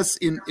it has,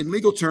 in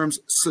legal terms,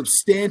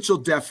 substantial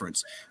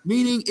deference,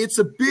 meaning it's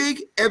a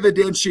big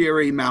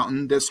evidentiary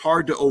mountain that's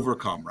hard to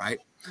overcome, right?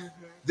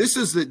 This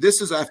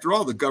is, after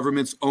all, the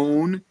government's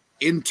own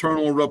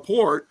internal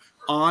report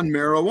on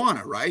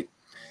marijuana, right?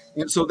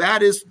 And so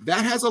that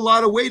has a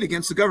lot of weight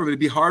against the government. It'd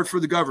be hard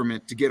for the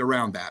government to get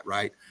around that,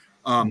 right?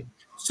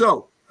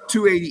 So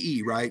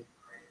 280E, right?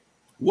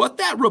 What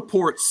that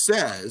report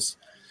says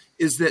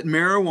is that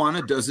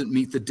marijuana doesn't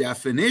meet the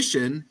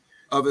definition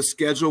of a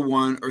Schedule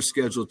 1 or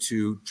Schedule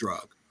 2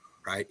 drug,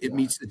 right? It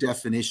meets the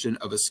definition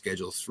of a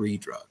Schedule 3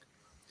 drug.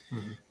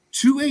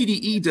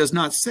 280E does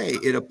not say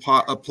it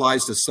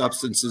applies to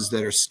substances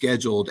that are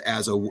scheduled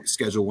as a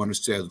Schedule 1 or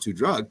Schedule 2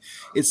 drug.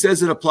 It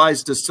says it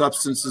applies to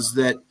substances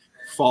that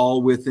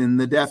fall within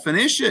the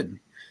definition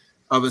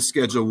of a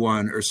Schedule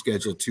 1 or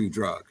Schedule 2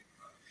 drug.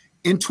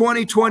 In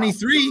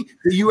 2023,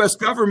 the U.S.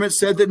 government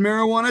said that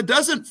marijuana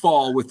doesn't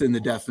fall within the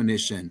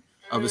definition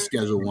of a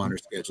Schedule 1 or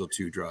Schedule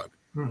 2 drug.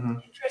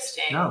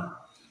 Interesting. No.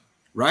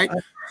 right?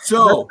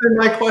 So that's been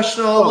my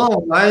question all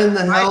along. Why in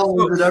the hell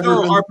has it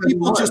ever been? Are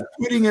people just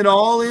putting it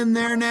all in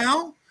there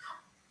now?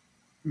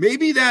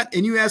 Maybe that,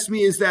 and you asked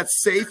me, is that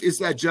safe? Is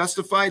that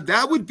justified?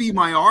 That would be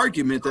my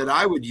argument that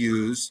I would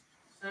use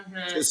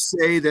to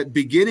say that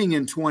beginning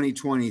in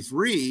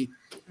 2023,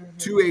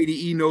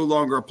 280E no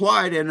longer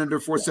applied, and under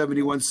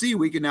 471C,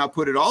 we can now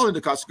put it all into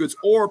cost of goods,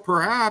 or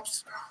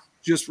perhaps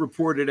just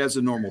report it as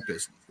a normal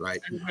business,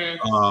 right?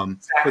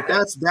 But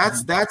that's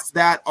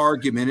that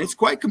argument. It's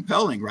quite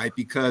compelling, right?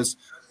 Because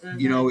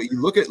you know, you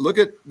look at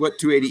what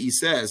 280E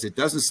says. It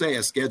doesn't say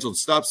a scheduled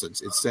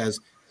substance. It says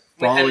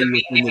falling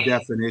within the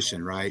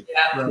definition, right?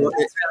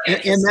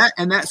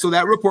 Yeah, so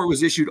that report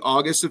was issued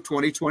August of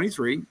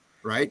 2023,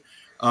 right?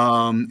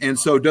 And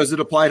so does it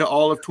apply to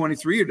all of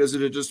 23, or does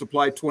it just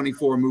apply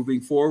 24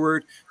 moving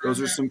forward? Those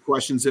are some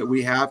questions that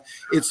we have.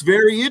 It's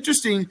very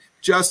interesting,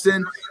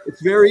 Justin.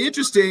 It's very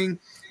interesting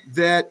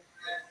that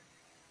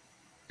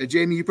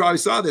Jamie, you probably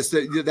saw this,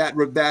 that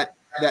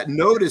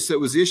notice that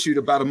was issued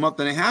about a month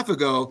and a half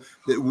ago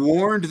that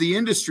warned the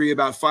industry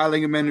about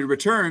filing amended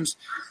returns.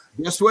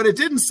 Guess what it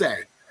didn't say?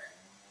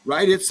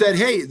 Right? It said,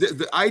 hey,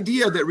 the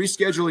idea that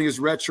rescheduling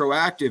is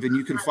retroactive and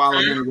you can file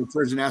amended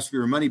returns and ask for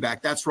your money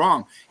back, that's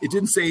wrong. It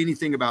didn't say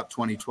anything about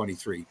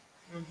 2023.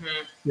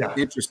 Yeah.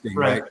 Interesting,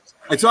 right?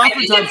 It's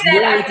oftentimes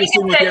more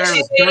interesting with the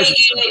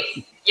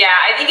IRS. Yeah,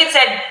 I think it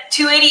said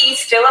 280E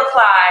still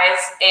applies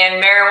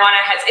and marijuana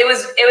has,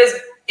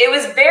 it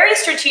was very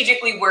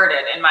strategically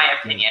worded, in my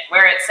opinion,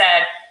 where it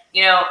said,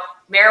 you know,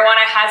 we're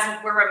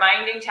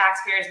reminding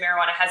taxpayers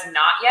marijuana has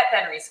not yet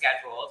been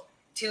rescheduled.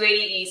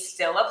 280E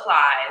still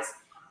applies.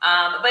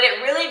 But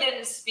it really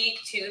didn't speak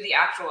to the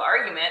actual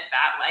argument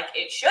that, like,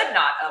 it should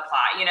not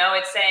apply. You know,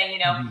 it's saying, you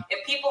know,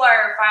 if people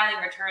are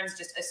filing returns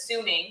just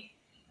assuming,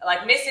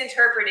 like,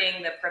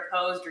 misinterpreting the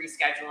proposed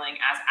rescheduling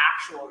as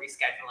actual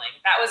rescheduling,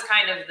 that was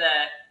kind of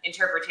the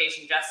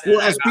interpretation Justin.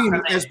 Well,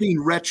 as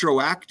being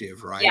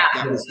retroactive, right? Yeah.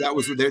 That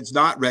was it's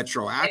not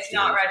retroactive. It's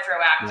not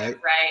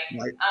retroactive,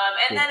 right?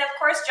 And then, of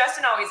course,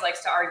 Justin always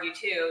likes to argue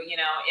too. You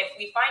know, if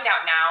we find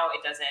out now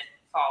it doesn't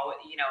fall,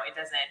 you know, it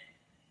doesn't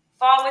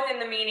fall within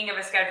the meaning of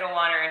a Schedule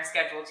 1 or a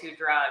Schedule 2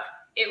 drug,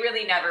 it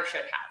really never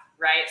should have,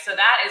 right? So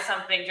that is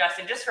something,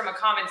 Justin, just from a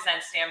common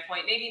sense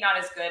standpoint, maybe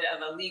not as good of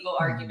a legal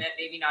argument,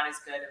 maybe not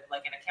as good of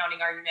like an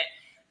accounting argument,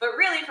 but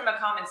really from a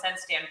common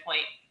sense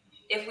standpoint,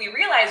 if we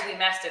realize we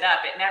messed it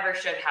up, it never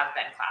should have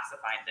been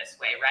classified this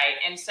way,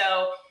 right? And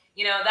so,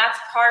 you know,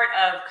 that's part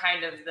of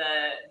kind of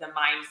the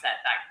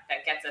mindset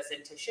that gets us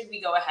into, should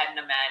we go ahead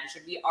and amend?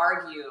 Should we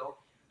argue?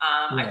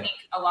 I think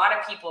a lot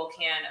of people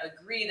can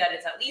agree that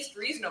it's at least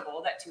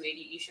reasonable that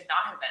 280E should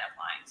not have been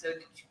applying. So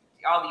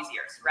all these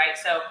years, right?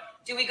 So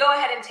do we go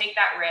ahead and take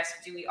that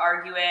risk? Do we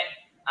argue it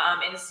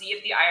and see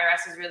if the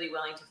IRS is really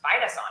willing to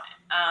fight us on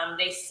it?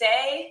 They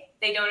say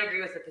they don't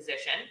agree with the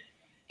position,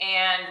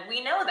 and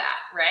we know that,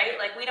 right?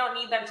 Like, we don't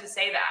need them to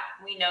say that.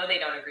 We know they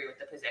don't agree with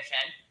the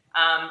position.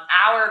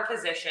 Our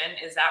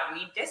position is that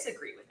we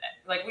disagree with it.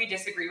 Like, we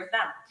disagree with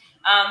them.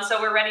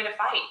 So we're ready to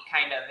fight,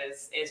 kind of,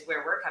 is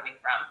where we're coming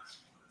from.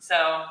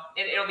 So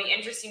it'll be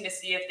interesting to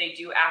see if they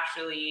do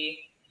actually,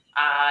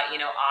 you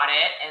know,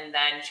 audit and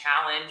then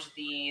challenge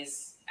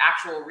these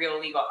actual real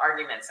legal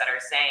arguments that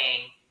are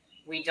saying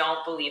we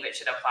don't believe it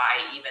should apply,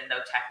 even though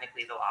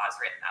technically the law is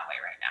written that way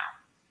right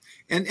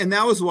now. And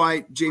that was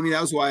why, Jamie, that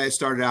was why I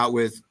started out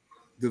with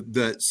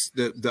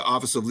the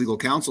Office of Legal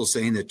Counsel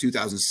saying that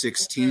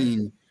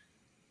 2016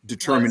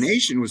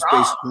 determination was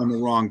based on the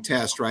wrong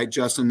test, right,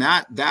 Justin?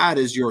 That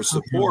is your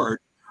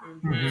support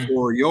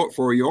for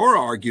your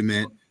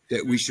argument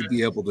that we should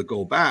be able to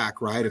go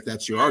back, right? If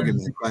that's your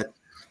argument. But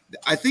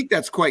I think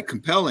that's quite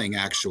compelling,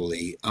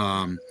 actually.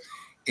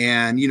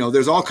 And, you know,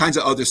 there's all kinds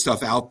of other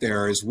stuff out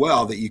there as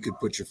well that you could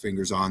put your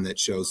fingers on that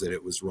shows that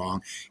it was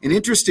wrong. And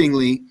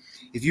interestingly,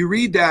 if you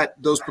read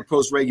those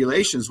proposed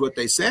regulations, what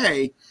they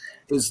say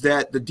is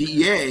that the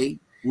DEA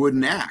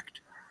wouldn't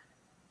act,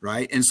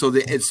 right? And so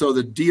the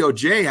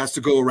DOJ has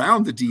to go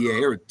around the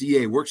DEA, or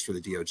DEA works for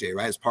the DOJ,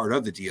 right? As part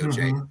of the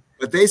DOJ.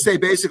 But they say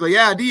basically,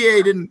 yeah,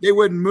 DEA they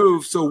wouldn't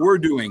move, so we're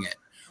doing it.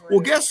 Well,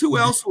 guess who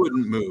else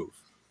wouldn't move?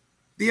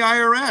 The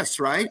IRS,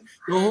 right?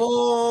 The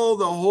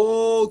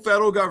whole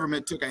federal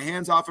government took a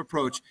hands-off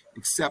approach,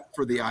 except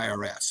for the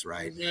IRS,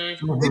 right? Maybe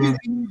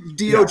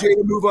DOJ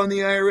to move on the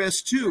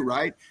IRS too,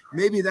 right?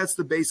 Maybe that's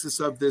the basis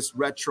of this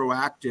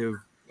retroactive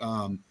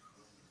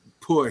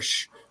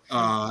push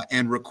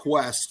and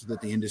request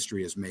that the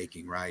industry is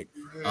making, right?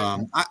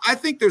 I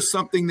think there's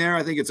something there.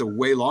 I think it's a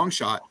way long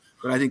shot,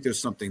 but I think there's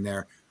something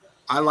there.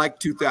 I like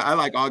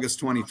August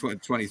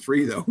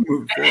 2023 though.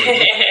 Moving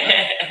forward.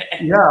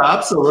 Yeah,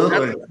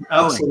 absolutely.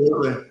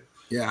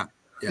 Yeah.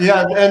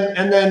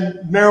 And then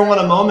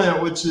Marijuana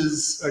Moment, which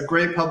is a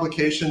great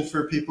publication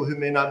for people who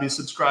may not be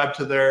subscribed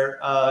to their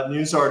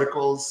news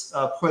articles,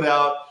 put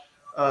out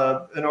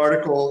an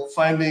article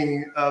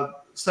finding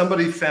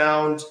somebody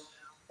found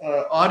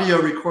audio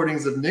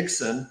recordings of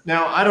Nixon.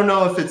 Now, I don't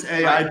know if it's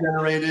AI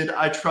generated.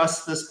 I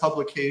trust this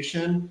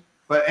publication,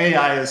 but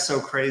AI is so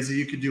crazy.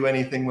 You could do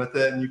anything with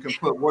it, and you can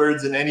put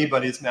words in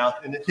anybody's mouth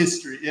in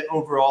history, in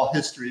overall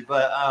history.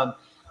 But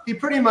he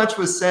pretty much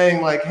was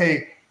saying like,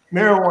 hey,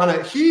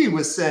 marijuana, he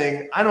was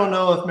saying, I don't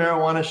know if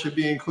marijuana should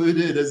be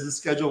included as a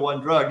Schedule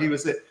I drug. He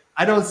was saying,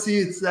 I don't see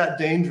it's that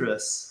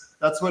dangerous.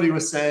 That's what he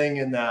was saying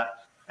in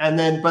that. And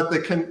then, but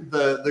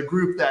the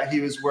group that he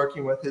was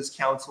working with, his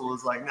counsel,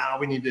 was like, nah,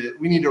 we need to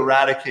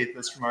eradicate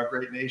this from our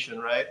great nation,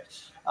 right?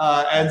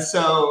 And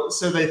so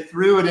they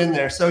threw it in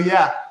there. So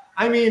yeah,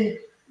 I mean,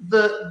 if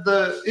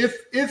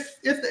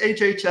the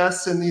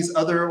HHS and these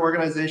other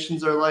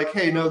organizations are like,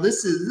 hey, no,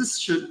 this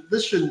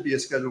shouldn't be a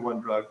Schedule I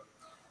drug,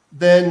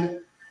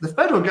 then the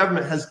federal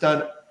government has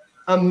done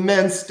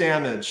immense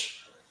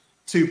damage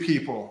to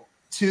people,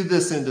 to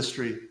this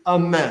industry,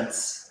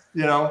 immense,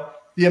 you know,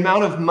 the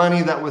amount of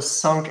money that was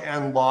sunk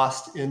and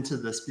lost into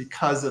this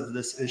because of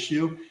this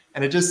issue.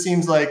 And it just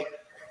seems like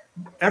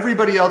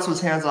everybody else was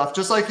hands off,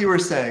 just like you were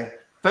saying.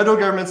 Federal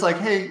government's like,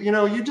 hey, you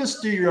know, you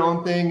just do your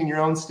own thing in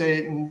your own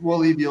state and we'll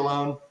leave you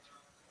alone.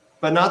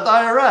 But not the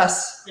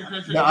IRS.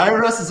 The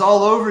IRS is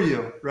all over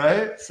you,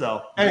 right?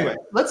 So anyway,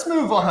 let's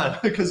move on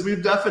because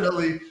we've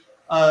definitely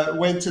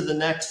went to the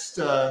next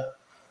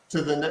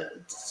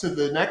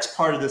next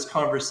part of this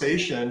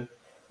conversation,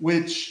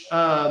 which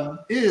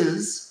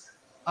is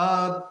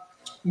the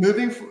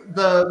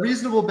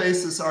reasonable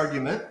basis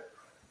argument.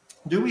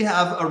 Do we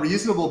have a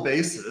reasonable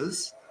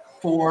basis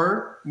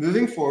for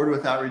moving forward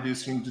without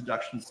reducing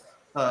deductions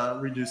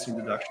for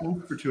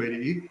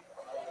 280E?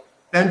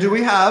 And do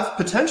we have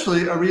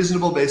potentially a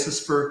reasonable basis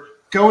for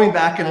going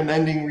back and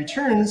amending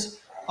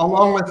returns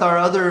along with our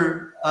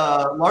other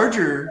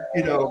larger,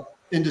 you know,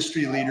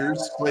 industry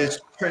leaders,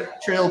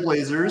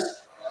 trailblazers,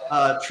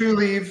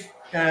 Trulieve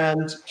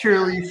and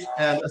Curaleaf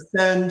and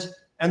Ascend,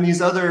 and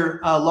these other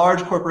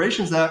large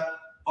corporations that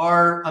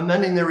are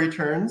amending their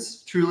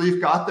returns? Trulieve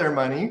got their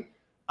money,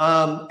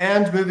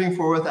 and moving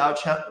forward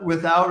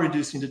without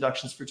reducing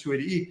deductions for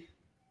 280E.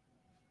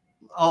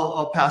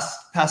 I'll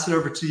pass it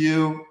over to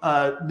you,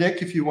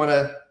 Nick, if you want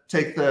to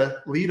take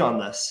the lead on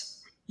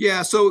this.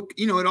 Yeah, so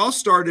you know, it all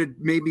started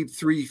maybe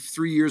three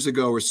years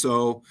ago or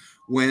so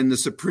when the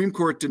Supreme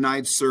Court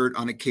denied cert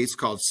on a case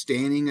called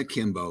Standing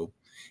Akimbo,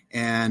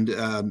 and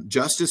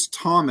Justice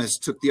Thomas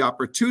took the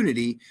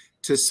opportunity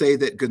to say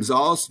that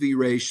Gonzalez v.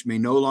 Raich may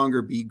no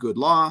longer be good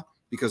law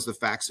because the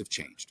facts have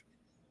changed.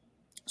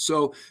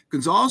 So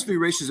Gonzalez v.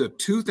 Raich is a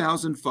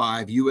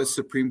 2005 U.S.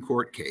 Supreme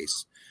Court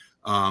case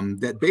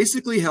that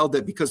basically held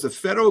that because the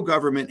federal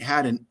government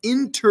had an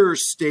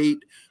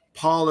interstate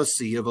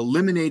policy of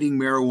eliminating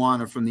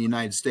marijuana from the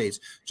United States,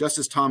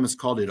 Justice Thomas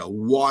called it a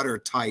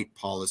watertight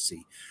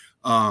policy,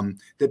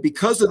 that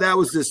because of that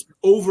was this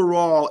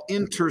overall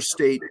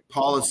interstate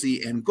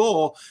policy and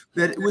goal,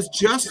 that it was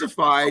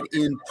justified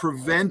in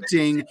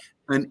preventing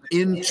an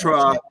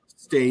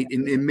intra-state,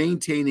 in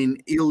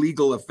maintaining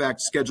illegal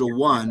effect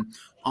Schedule I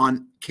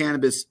on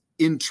cannabis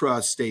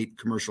intra-state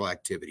commercial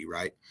activity,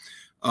 right?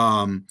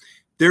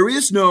 There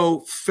is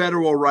no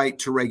federal right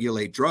to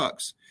regulate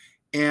drugs.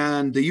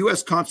 And the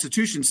U.S.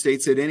 Constitution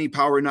states that any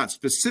power not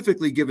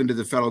specifically given to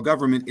the federal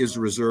government is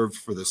reserved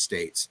for the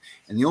states.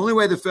 And the only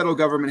way the federal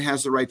government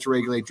has the right to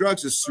regulate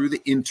drugs is through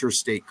the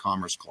Interstate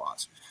Commerce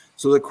Clause.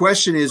 So the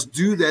question is,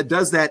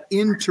 does that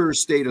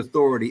interstate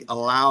authority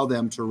allow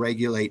them to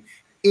regulate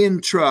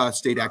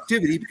intra-state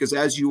activity? Because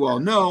as you all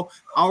know,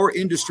 our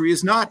industry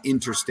is not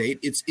interstate,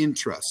 it's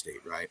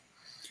intrastate, right?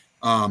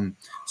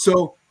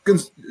 So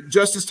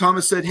Justice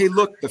Thomas said, hey,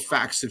 look, the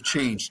facts have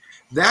changed.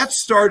 That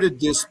started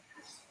this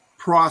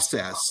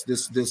process,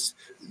 this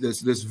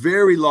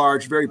very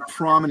large, very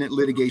prominent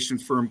litigation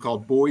firm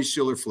called Boies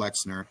Schiller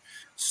Flexner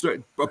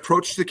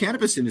approached the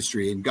cannabis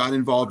industry and got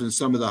involved in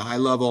some of the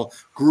high-level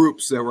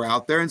groups that were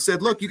out there and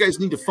said, look, you guys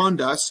need to fund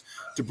us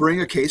to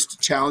bring a case to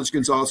challenge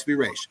Gonzalez v.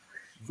 Raich.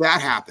 That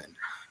happened.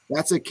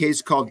 That's a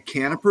case called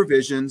Canna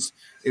Provisions.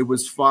 It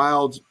was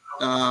filed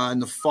in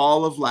the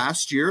fall of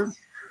last year,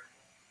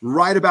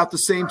 right about the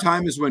same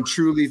time as when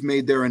Trulieve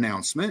made their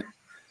announcement.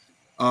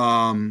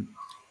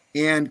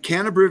 And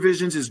Canna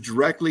Provisions is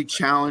directly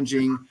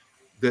challenging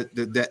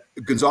that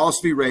Gonzalez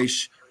v.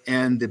 Raich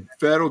and the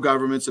federal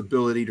government's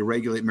ability to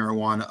regulate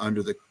marijuana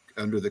under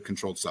the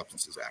Controlled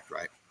Substances Act,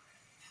 right?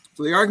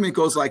 So the argument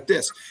goes like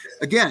this.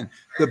 Again,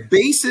 the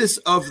basis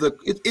of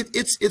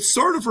it's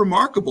sort of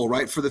remarkable,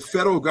 right, for the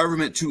federal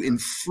government to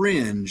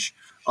infringe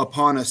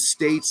upon a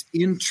state's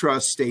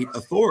intrastate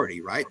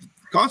authority, right? The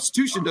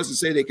Constitution doesn't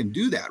say they can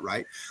do that,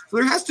 right? So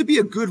there has to be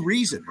a good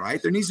reason,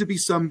 right? There needs to be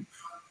some,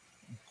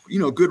 you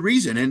know, good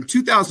reason. In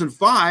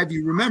 2005,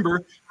 you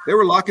remember, they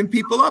were locking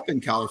people up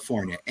in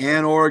California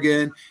and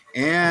Oregon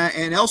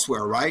and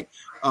elsewhere, right?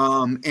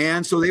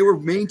 And so they were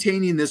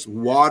maintaining this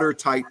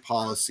watertight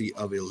policy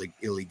of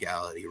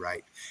illegality,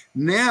 right?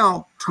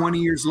 Now, 20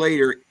 years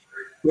later,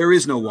 there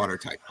is no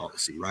watertight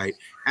policy, right?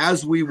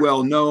 As we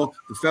well know,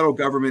 the federal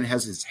government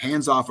has its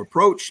hands-off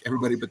approach,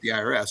 everybody but the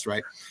IRS,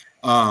 right?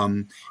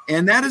 And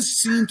that is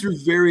seen through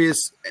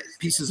various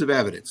pieces of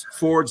evidence.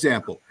 For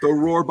example, the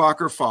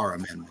Rohrabacher-Farr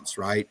amendments,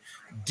 right?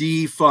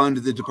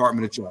 Defund the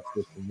Department of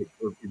Justice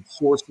for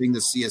enforcing the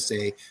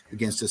CSA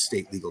against a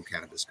state legal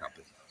cannabis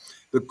company.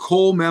 The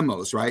Cole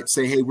memos, right,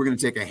 say, hey, we're going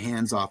to take a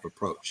hands-off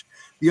approach.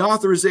 The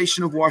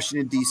authorization of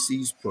Washington,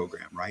 D.C.'s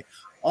program, right?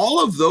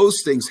 All of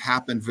those things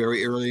happened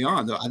very early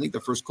on. I think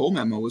the first Cole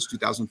memo was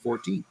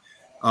 2014.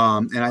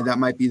 That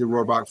might be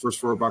the first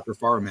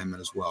Rohrabacher-Farr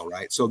amendment as well,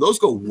 right? So those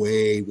go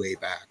way, way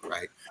back,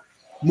 right?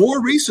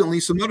 More recently,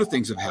 some other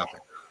things have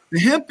happened. The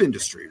hemp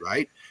industry,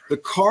 right? The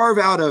carve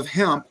out of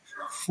hemp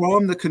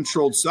from the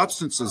Controlled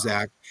Substances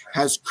Act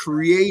has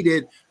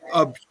created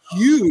a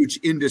huge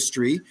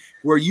industry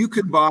where you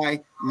could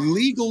buy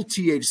legal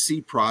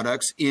THC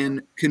products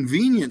in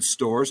convenience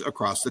stores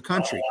across the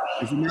country.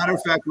 As a matter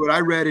of fact, what I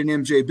read in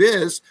MJ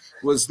Biz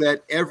was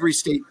that every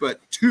state but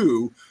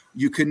 2,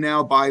 you can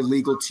now buy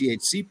legal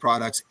THC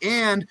products,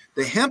 and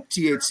the hemp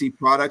THC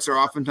products are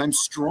oftentimes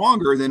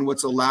stronger than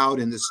what's allowed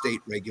in the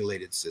state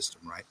regulated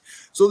system, right?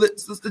 So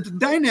the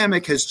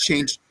dynamic has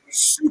changed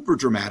super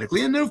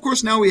dramatically. And then, of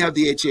course, now we have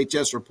the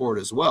HHS report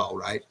as well,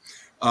 right?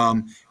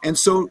 And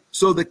so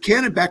the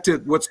cannabis, back to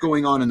what's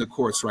going on in the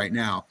courts right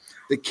now,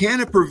 the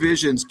cannabis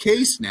provisions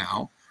case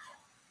now,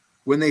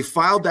 when they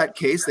filed that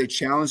case, they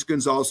challenged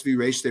Gonzalez v.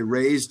 Raich. They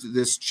raised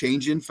this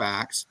change in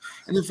facts,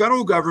 and the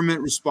federal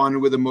government responded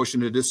with a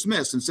motion to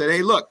dismiss and said,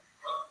 hey, look,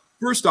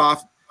 first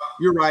off,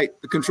 you're right.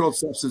 The Controlled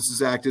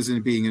Substances Act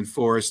isn't being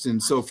enforced.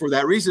 And so for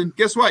that reason,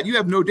 guess what? You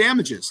have no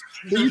damages.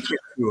 So you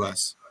can't sue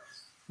us.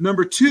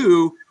 Number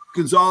 2,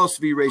 Gonzalez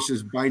v. Raich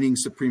is binding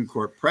Supreme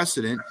Court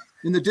precedent,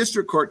 and the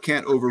district court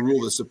can't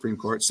overrule the Supreme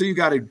Court. So you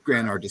got to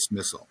grant our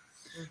dismissal.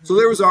 So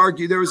there was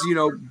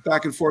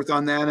back and forth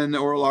on that and the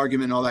oral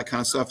argument and all that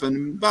kind of stuff.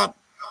 And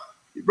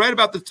right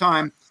about the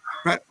time,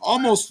 right,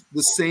 almost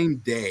the same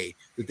day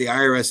that the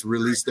IRS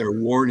released their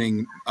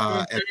warning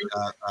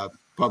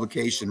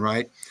publication,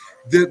 right,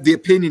 the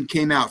opinion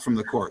came out from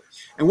the court.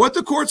 And what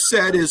the court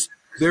said is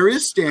there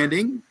is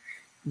standing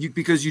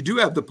because you do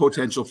have the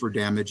potential for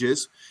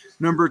damages.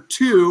 Number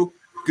 2,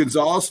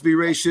 Gonzalez v.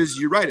 Raich is,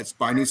 you're right, it's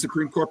binding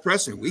Supreme Court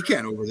precedent. We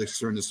can't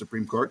overturn the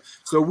Supreme Court,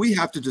 so we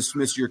have to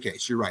dismiss your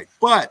case. You're right.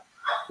 But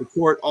the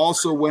court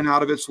also went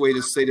out of its way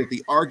to say that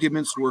the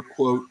arguments were,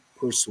 quote,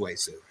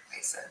 persuasive.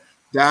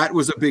 That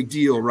was a big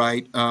deal,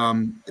 right?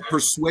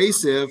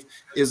 Persuasive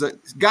is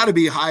got to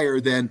be higher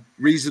than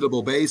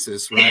reasonable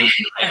basis, right?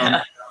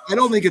 I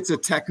don't think it's a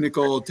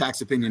technical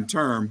tax opinion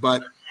term,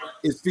 but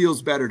it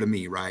feels better to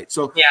me, right?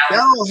 So that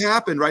all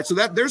happened, right? So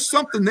that there's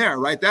something there,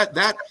 right?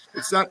 That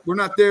it's not, we're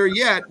not there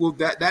yet. Well,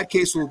 that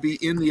case will be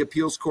in the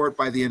appeals court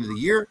by the end of the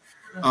year.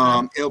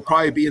 It'll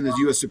probably be in the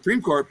U.S.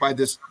 Supreme Court by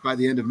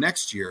the end of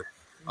next year.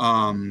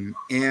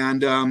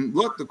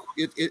 Look,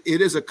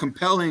 it is a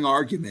compelling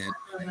argument.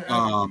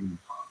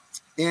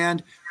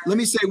 And let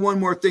me say one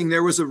more thing.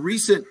 There was a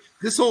recent,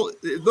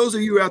 those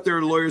of you out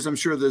there lawyers, I'm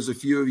sure there's a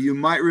few of you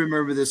might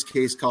remember this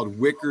case called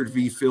Wickard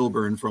v.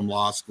 Filburn from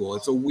law school.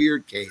 It's a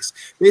weird case.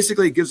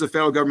 Basically, it gives the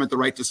federal government the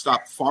right to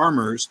stop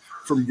farmers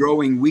from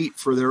growing wheat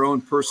for their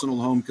own personal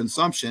home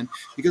consumption.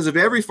 Because if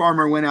every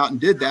farmer went out and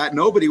did that,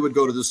 nobody would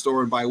go to the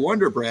store and buy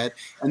Wonder Bread,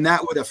 and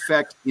that would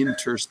affect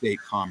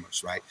interstate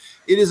commerce, right?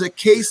 It is a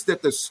case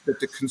that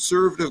the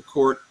conservative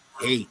court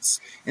hates.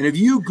 And if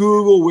you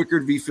Google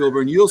Wickard v.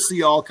 Filburn, you'll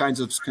see all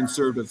kinds of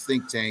conservative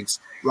think tanks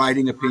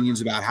writing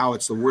opinions about how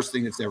it's the worst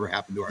thing that's ever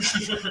happened to our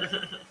country.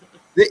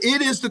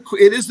 It is the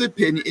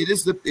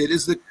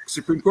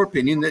Supreme Court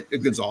opinion that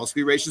Gonzalez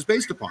v. Raich is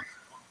based upon,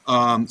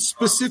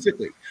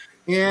 specifically.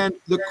 And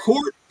the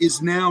court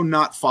is now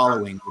not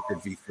following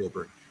Wickard v.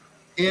 Filburn.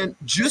 And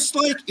just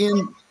like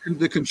in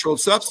the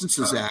Controlled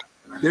Substances Act,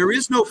 there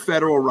is no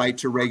federal right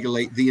to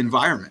regulate the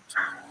environment.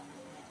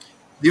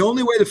 The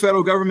only way the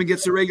federal government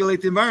gets to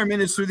regulate the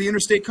environment is through the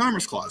Interstate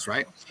Commerce Clause,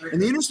 right?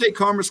 And the Interstate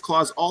Commerce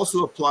Clause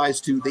also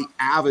applies to the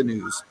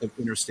avenues of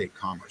interstate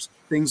commerce,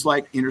 things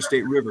like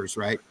interstate rivers,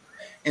 right?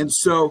 And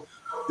so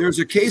there's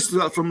a case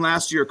from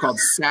last year called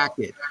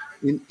Sackett.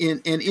 In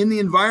the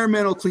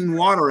Environmental Clean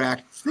Water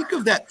Act, think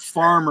of that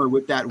farmer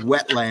with that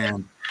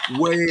wetland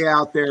way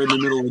out there in the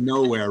middle of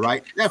nowhere,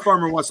 right? That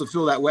farmer wants to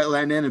fill that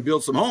wetland in and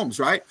build some homes,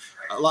 right?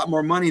 A lot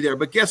more money there.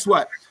 But guess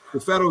what? The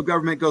federal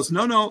government goes,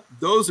 no,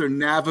 those are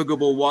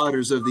navigable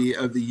waters of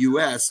the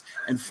U.S.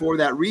 And for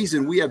that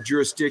reason, we have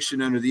jurisdiction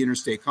under the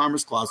Interstate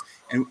Commerce Clause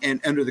and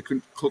under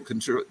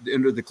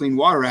the Clean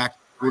Water Act,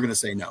 we're going to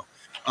say no.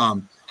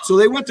 So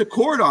they went to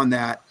court on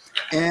that.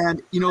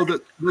 And,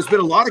 there's been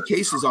a lot of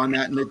cases on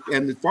that.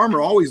 And the farmer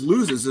always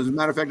loses. As a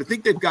matter of fact, I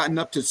think they've gotten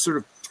up to sort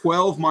of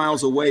 12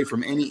 miles away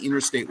from any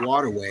interstate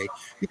waterway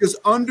because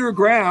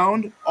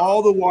underground,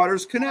 all the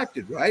water's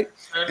connected, right?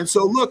 And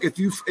so look,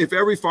 if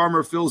every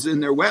farmer fills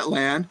in their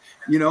wetland,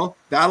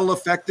 that'll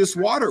affect this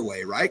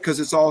waterway, right? Because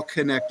it's all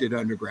connected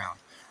underground.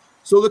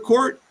 So the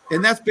court,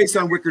 and that's based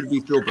on Wickard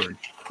v. Filburn,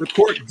 the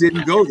court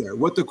didn't go there.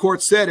 What the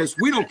court said is,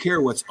 we don't care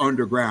what's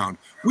underground.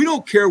 We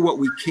don't care what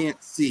we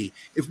can't see.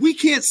 If we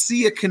can't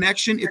see a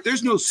connection, if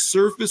there's no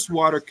surface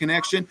water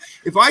connection,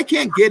 if I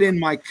can't get in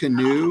my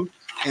canoe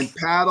and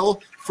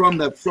paddle from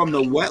the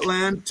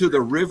wetland to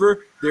the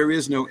river, there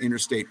is no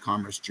interstate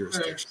commerce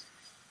jurisdiction.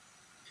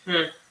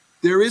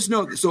 There is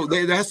no, so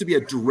there has to be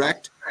a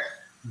direct,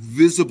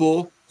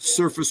 visible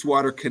surface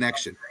water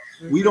connection.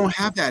 We don't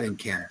have that in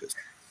cannabis,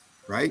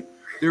 right?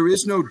 There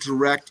is no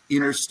direct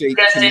interstate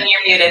connection.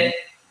 You're muted.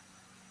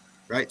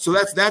 Right, so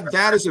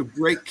that is a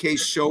great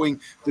case showing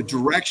the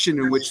direction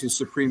in which the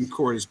Supreme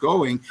Court is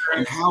going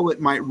and how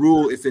it might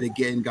rule if it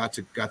again got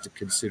to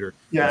consider.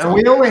 Yeah, and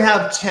we only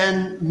have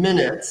 10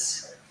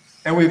 minutes,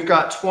 and we've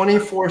got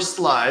 24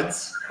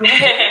 slides.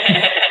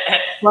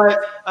 But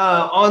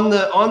on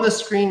the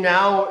screen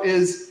now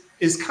is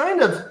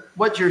kind of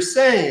what you're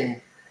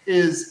saying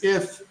is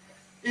if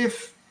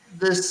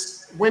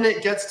this, when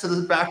it gets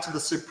to back to the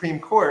Supreme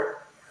Court,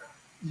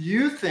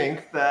 you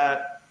think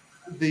that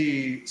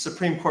the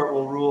Supreme Court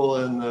will rule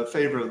in the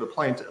favor of the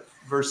plaintiff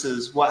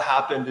versus what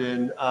happened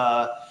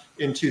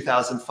in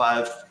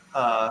 2005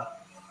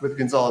 with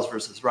Gonzalez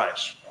versus Reich.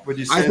 Would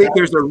you say I think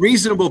there's a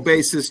reasonable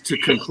basis to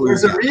conclude.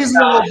 There's a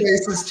reasonable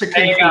basis to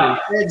conclude.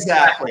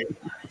 Exactly.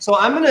 So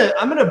I'm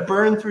gonna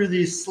burn through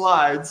these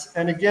slides,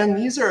 and again,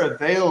 these are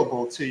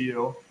available to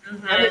you.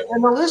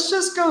 And the list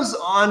just goes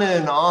on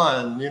and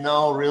on, you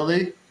know,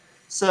 really.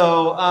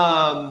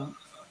 So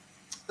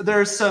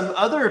there's some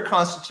other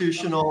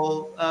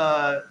constitutional,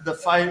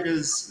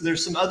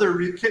 there's some other,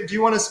 do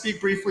you want to speak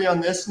briefly on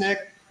this,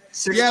 Nick?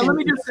 16th. Yeah, let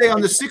me just say on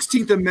the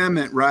 16th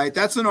Amendment, right?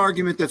 That's an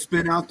argument that's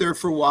been out there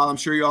for a while. I'm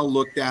sure you all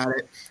looked at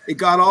it. It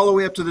got all the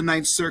way up to the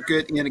Ninth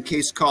Circuit in a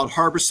case called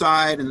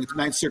Harborside, and the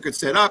Ninth Circuit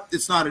said,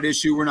 it's not an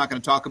issue. We're not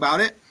going to talk about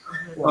it.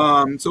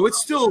 So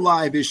it's still a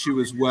live issue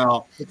as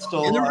well. It's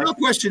still and the alive. real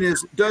question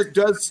is,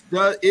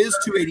 is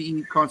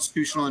 280E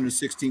constitutional under the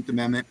 16th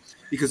Amendment?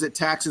 Because it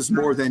taxes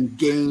more than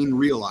gain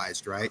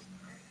realized, right?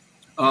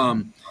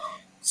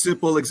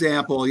 Simple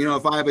example, you know,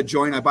 if I have a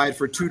joint, I buy it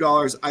for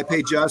 $2. I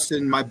pay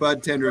Justin, my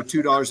bud tender,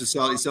 $2 to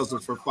sell it. He sells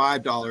it for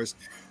 $5.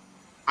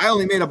 I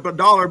only made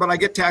 $1, but I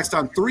get taxed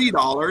on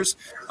 $3.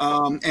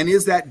 And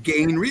is that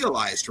gain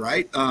realized,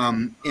 right?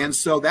 And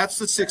so that's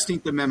the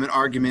 16th Amendment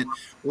argument.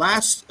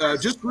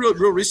 Just real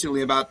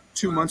recently, about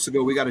 2 months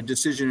ago, we got a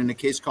decision in a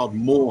case called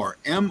Moore,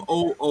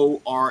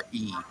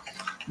 M-O-O-R-E.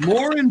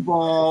 Moore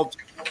involved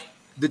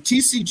the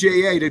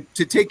TCJA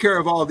to take care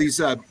of all of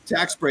these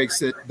tax breaks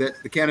that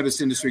the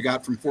cannabis industry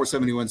got from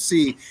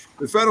 471C.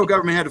 The federal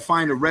government had to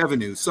find a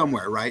revenue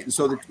somewhere, right? And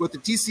so what the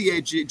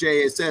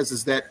TCJA says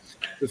is that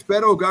the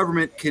federal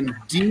government can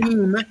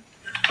deem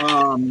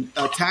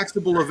a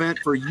taxable event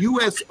for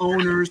U.S.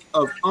 owners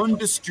of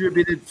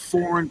undistributed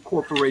foreign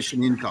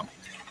corporation income.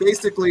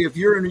 Basically, if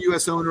you're a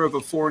U.S. owner of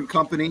a foreign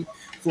company,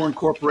 foreign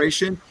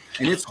corporation,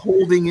 and it's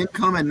holding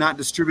income and not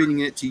distributing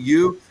it to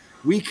you,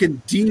 we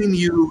can deem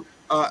you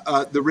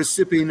the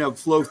recipient of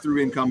flow-through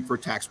income for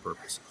tax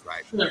purposes,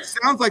 right? It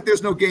sounds like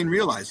there's no gain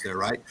realized there,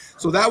 right?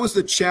 So that was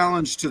the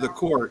challenge to the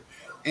court,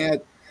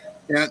 and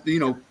you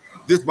know,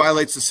 this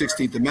violates the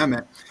 16th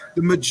Amendment.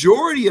 The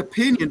majority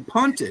opinion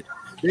punted.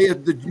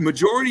 The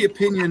majority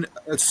opinion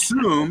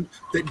assumed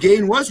that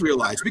gain was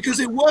realized because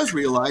it was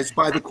realized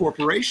by the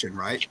corporation,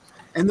 right?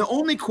 And the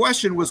only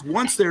question was,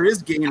 once there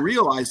is gain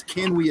realized,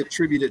 can we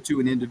attribute it to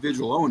an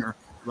individual owner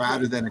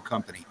rather than a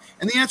company?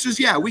 And the answer is,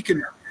 yeah, we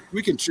can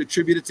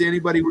attribute it to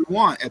anybody we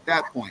want at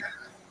that point.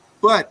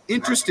 But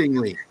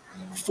interestingly,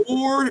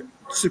 4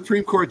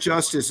 Supreme Court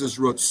justices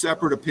wrote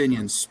separate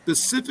opinions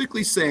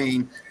specifically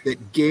saying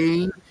that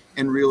gain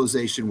and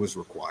realization was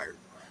required.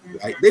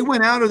 Right? They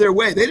went out of their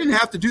way. They didn't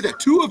have to do that.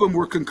 2 of them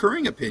were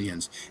concurring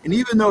opinions. And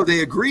even though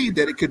they agreed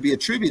that it could be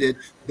attributed,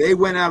 they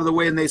went out of the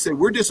way and they said,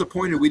 we're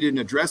disappointed we didn't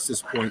address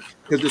this point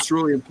because it's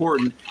really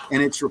important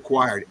and it's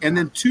required. And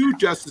then 2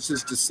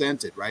 justices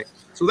dissented, right?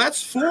 So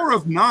that's 4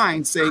 of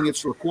 9 saying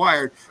it's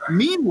required.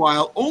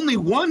 Meanwhile, only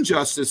 1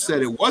 justice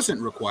said it wasn't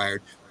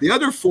required. The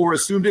other 4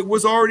 assumed it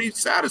was already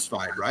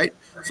satisfied, right?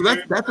 So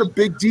that's a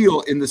big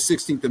deal in the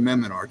 16th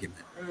Amendment argument.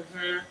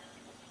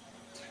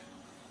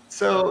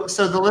 So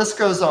the list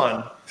goes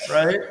on,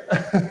 right?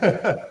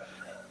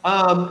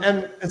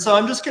 And so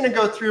I'm just going to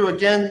go through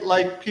again.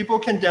 Like, people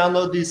can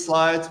download these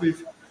slides.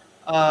 We've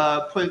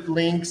put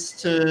links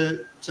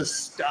to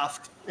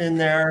stuff in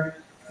there.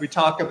 We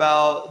talk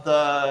about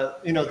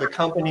the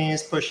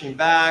companies pushing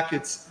back.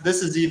 This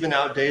is even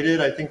outdated.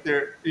 I think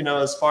they're,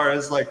 as far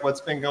as like what's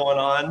been going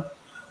on.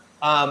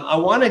 I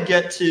want to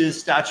get to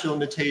statute of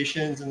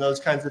limitations and those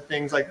kinds of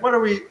things. Like, what are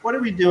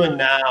we doing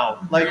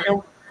now? Like,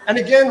 and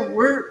again,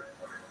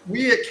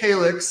 we at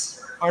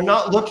Calyx are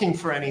not looking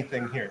for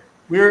anything here.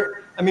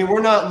 We're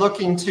not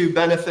looking to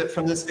benefit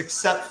from this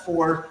except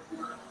for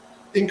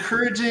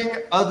encouraging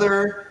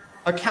other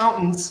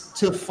accountants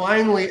to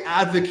finally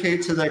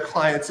advocate to their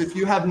clients if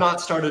you have not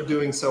started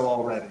doing so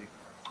already.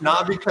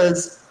 Not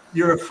because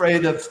you're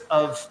afraid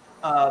of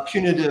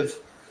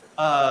punitive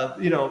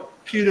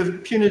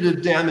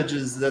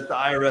damages that the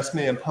IRS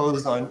may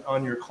impose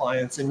on your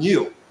clients and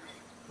you,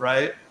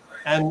 right?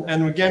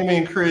 And again, we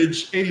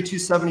encourage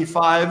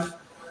 8275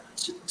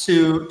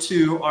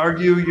 to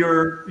argue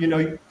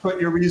put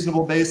your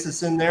reasonable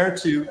basis in there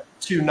to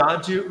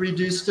not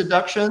reduce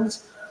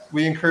deductions.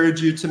 We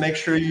encourage you to make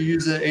sure you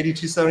use an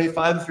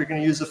 8275 if you're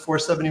going to use a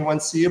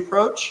 471C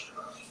approach.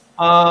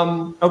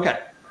 Okay,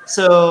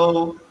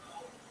 so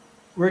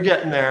we're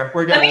getting there.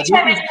 We're getting Let me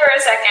chime in for a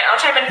second. I'll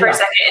chime in for a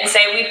second and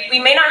say we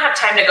may not have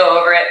time to go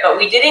over it, but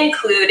we did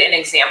include an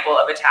example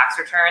of a tax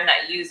return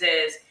that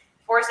uses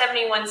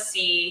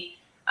 471C.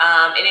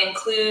 It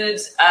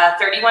includes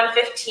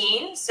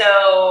 3115. So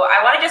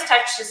I want to just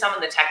touch to some of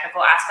the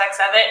technical aspects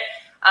of it.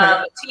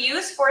 To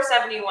use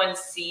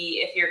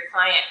 471C, if your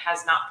client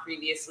has not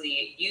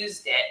previously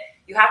used it,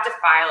 you have to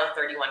file a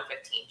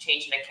 3115,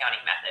 change in accounting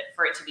method,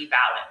 for it to be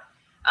valid.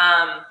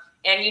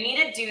 And you need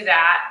to do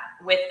that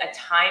with a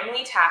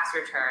timely tax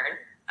return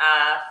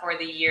for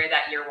the year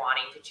that you're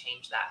wanting to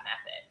change that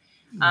method.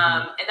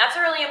 And that's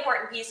a really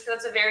important piece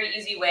because it's a very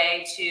easy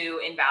way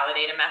to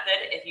invalidate a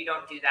method if you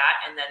don't do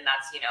that. And then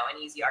that's, you know, an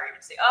easy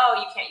argument to say,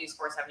 oh, you can't use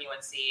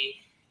 471C.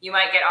 You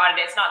might get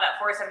audited. It's not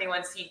that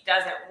 471C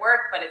doesn't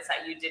work, but it's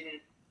that you didn't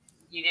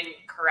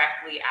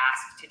correctly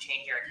ask to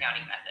change your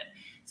accounting method.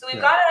 So we've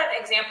got an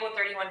example of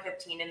 3115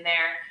 in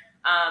there.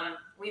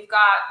 We've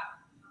got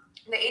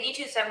the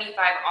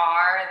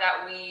 8275R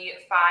that we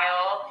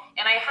file,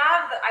 and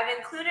I've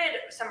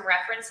included some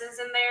references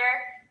in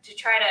there to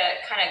try to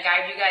kind of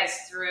guide you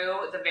guys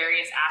through the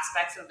various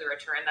aspects of the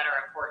return that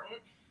are important.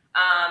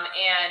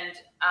 And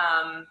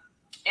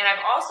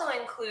I've also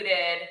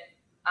included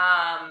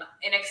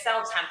an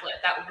Excel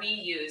template that we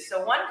use.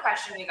 So one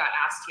question we got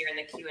asked here in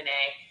the Q&A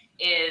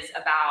is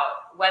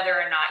about whether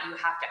or not you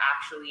have to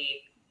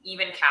actually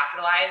even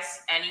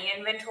capitalize any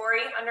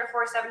inventory under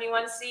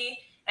 471C.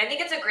 I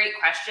think it's a great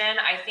question.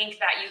 I think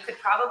that you could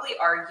probably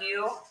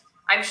argue,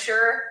 I'm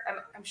sure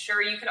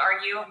you could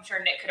argue, I'm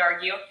sure Nick could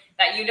argue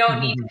that you don't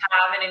need to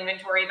have an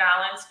inventory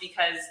balance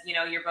because, you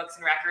know, your books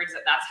and records,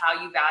 that's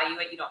how you value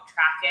it. You don't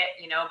track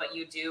it, you know, but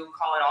you do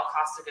call it all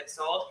cost of goods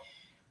sold.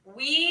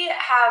 We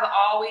have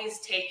always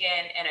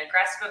taken an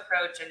aggressive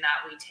approach in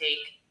that we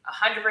take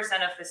 100%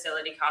 of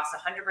facility costs,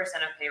 100%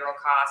 of payroll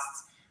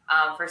costs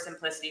for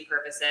simplicity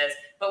purposes,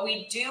 but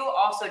we do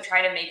also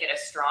try to make it a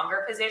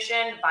stronger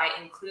position by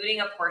including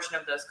a portion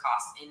of those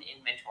costs in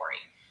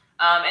inventory.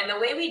 And the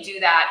way we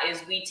do that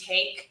is we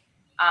take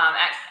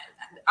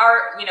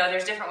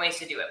there's different ways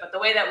to do it, but the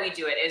way that we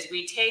do it is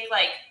we take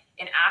like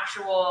an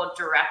actual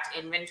direct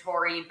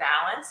inventory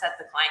balance that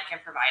the client can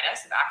provide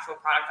us of actual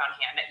product on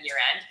hand at year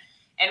end.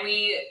 And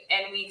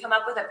we come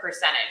up with a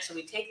percentage. So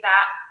we take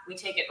that, we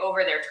take it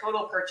over their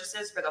total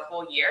purchases for the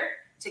whole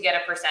year to get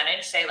a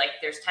percentage, say like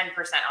there's 10%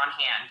 on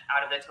hand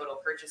out of the total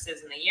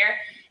purchases in the year.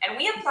 And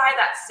we apply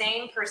that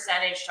same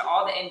percentage to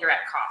all the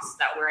indirect costs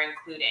that we're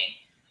including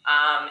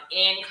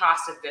in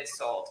cost of goods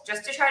sold,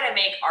 just to try to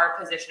make our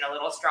position a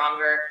little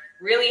stronger,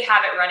 really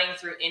have it running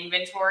through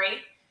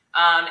inventory,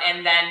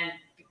 and then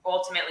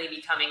ultimately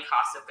becoming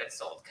cost of goods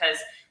sold. Because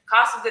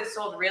cost of goods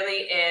sold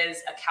really is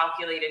a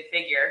calculated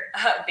figure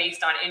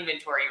based on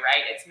inventory,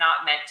 right? It's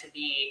not meant to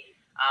be,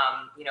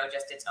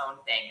 just its own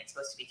thing. It's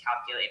supposed to be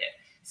calculated.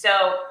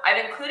 So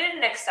I've included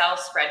an Excel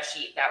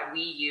spreadsheet that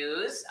we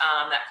use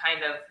that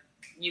kind of,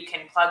 you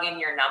can plug in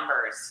your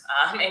numbers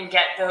and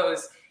get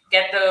those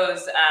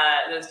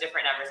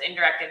different numbers,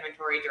 indirect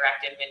inventory,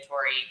 direct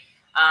inventory.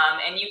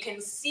 And you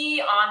can see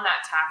on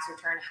that tax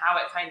return how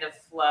it kind of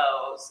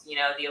flows. You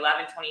know, the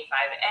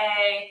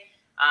 1125A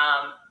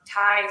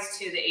ties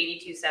to the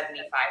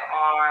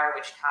 8275R,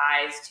 which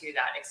ties to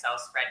that Excel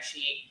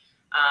spreadsheet.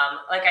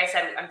 Like I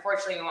said,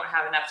 unfortunately, we won't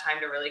have enough time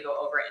to really go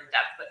over it in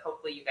depth, but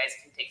hopefully you guys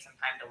can take some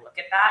time to look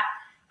at that.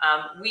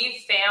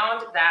 We've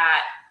found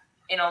that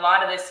in a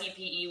lot of the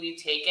CPE we've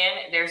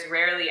taken, there's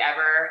rarely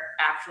ever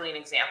actually an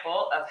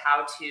example of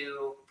how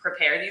to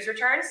prepare these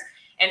returns.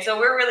 And so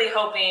we're really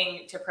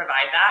hoping to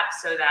provide that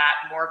so that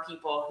more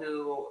people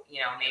who,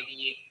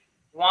 maybe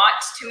want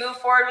to move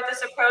forward with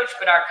this approach,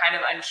 but are kind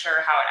of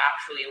unsure how it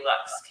actually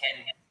looks,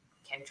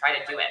 can try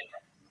to do it.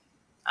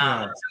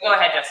 So go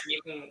ahead, Justin,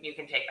 you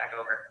can take back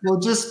over. Well,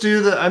 just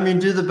do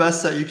the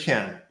best that you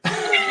can.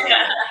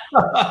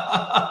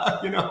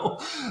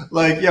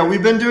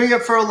 We've been doing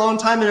it for a long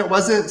time and it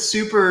wasn't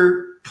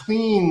super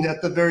clean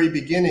at the very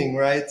beginning,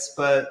 right?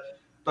 But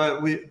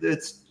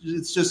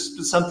it's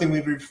just something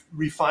we've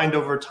refined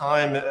over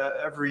time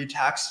every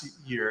tax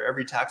year,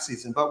 every tax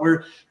season. But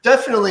we're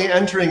definitely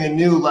entering a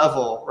new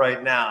level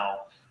right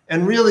now.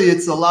 And really,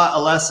 it's a lot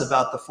less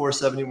about the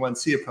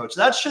 471C approach.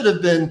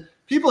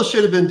 People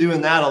should have been doing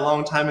that a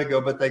long time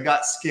ago, but they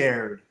got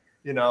scared,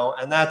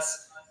 and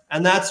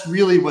that's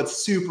really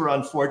what's super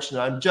unfortunate.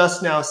 I'm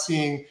just now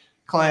seeing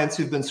clients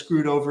who've been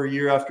screwed over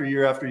year after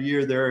year after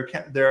year.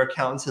 Their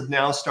accountants have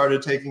now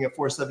started taking a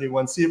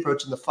 471C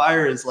approach, and the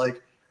fire is like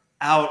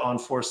out on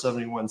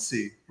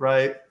 471C,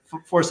 right?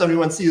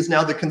 471C is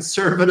now the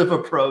conservative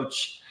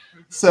approach.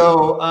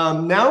 So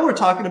now we're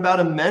talking about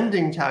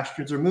amending tax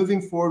returns or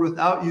moving forward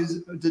without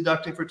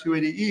deducting for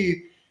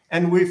 280E.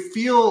 And we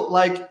feel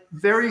like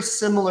very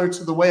similar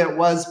to the way it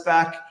was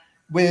back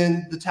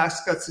when the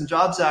Tax Cuts and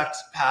Jobs Act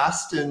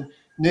passed and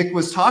Nick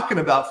was talking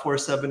about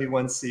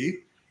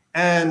 471C.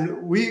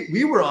 And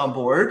we were on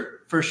board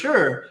for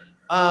sure.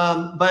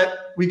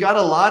 But we got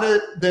a lot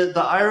of the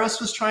IRS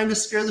was trying to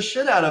scare the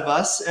shit out of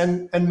us,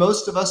 and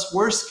most of us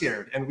were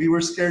scared, and we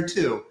were scared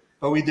too,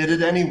 but we did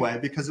it anyway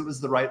because it was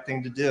the right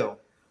thing to do.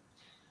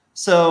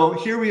 So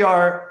here we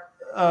are.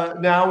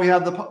 Now we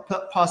have the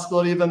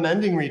possibility of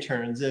amending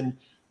returns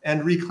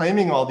and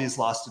reclaiming all these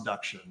lost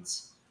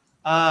deductions.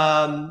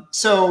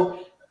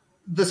 So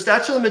the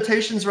statute of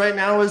limitations right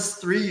now is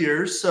 3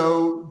 years.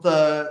 So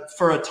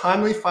for a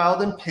timely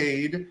filed and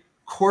paid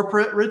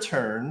corporate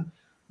return,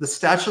 the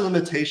statute of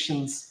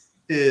limitations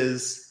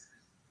is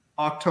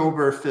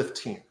October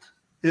 15th,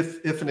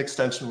 if an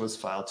extension was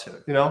filed to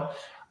it,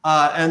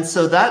 and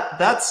so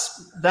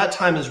that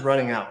time is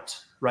running out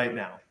right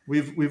now.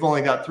 We've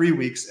only got 3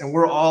 weeks, and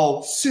we're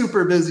all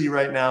super busy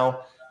right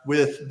now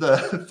with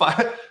the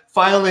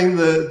filing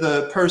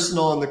the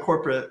personal and the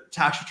corporate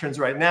tax returns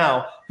right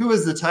now. Who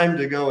is the time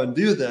to go and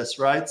do this,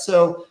 right?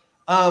 So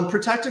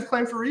protective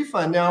claim for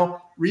refund.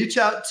 Now reach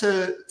out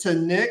to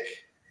Nick.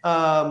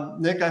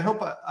 Nick, I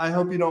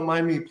hope you don't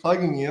mind me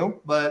plugging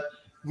you, but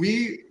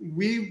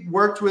we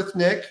worked with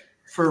Nick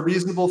for a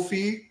reasonable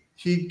fee.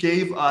 He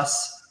gave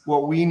us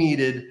what we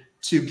needed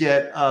to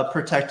get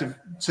protective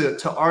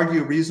to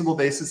argue reasonable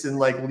basis in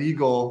like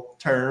legal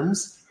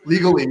terms,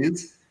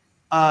 legalese.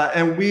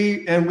 And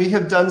we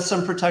have done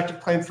some protective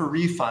claim for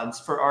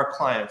refunds for our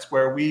clients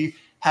where we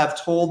have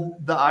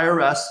told the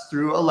IRS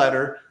through a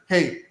letter,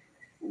 hey,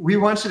 we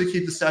want you to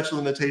keep the statute of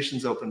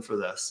limitations open for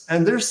this.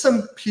 And there's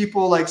some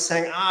people like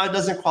saying, it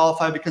doesn't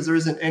qualify because there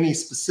isn't any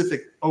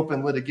specific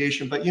open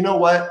litigation. But you know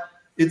what?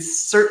 It's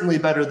certainly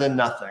better than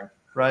nothing,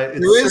 right?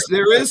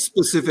 There is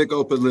specific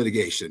open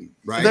litigation,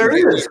 right? There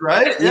is,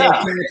 right?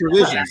 Yeah.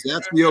 Provisions.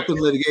 That's the open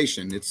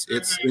litigation. It's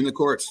in the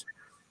courts.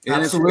 And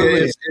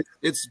absolutely.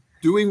 It's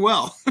doing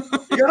well.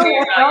 You gotta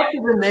watch out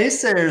for the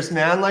naysayers,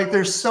 man. Like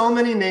there's so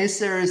many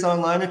naysayers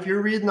online. If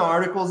you're reading the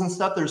articles and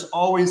stuff, there's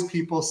always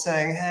people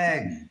saying,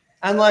 hey,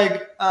 and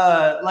like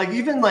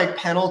even like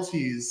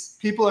penalties,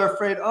 people are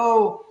afraid,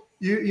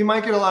 you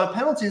might get a lot of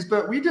penalties,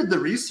 but we did the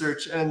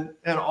research and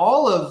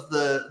all of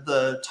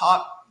the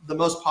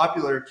most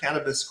popular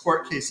cannabis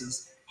court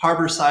cases,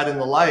 Harborside and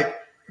the like,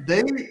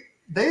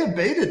 they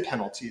abated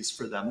penalties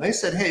for them. They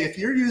said, hey, if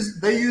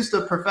they used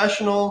a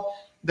professional,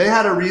 they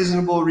had a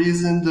reasonable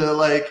reason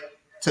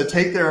to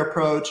take their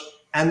approach,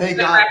 and they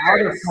got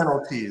out of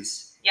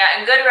penalties. Yeah,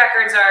 and good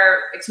records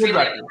are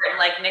extremely important.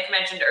 Like Nick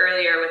mentioned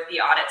earlier with the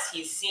audits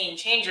he's seen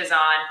changes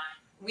on,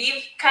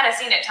 we've kind of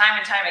seen it time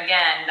and time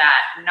again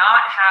that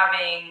not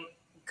having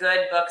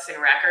good books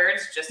and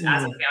records just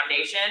as a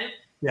foundation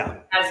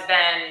has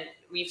been,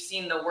 we've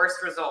seen the worst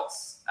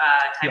results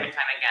time and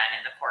time again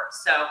in the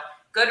courts. So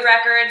good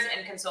records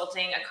and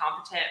consulting a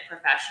competent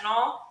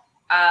professional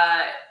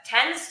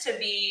tends to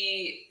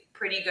be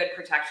pretty good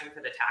protection for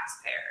the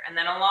taxpayer. And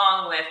then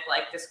along with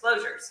like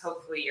disclosures,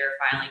 hopefully you're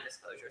filing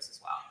disclosures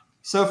as well.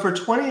 So for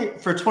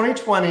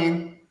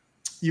 2020,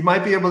 you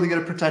might be able to get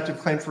a protective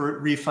claim for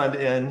refund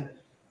in.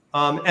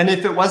 And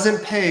if it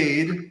wasn't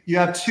paid, you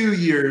have 2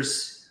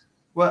 years.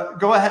 Well,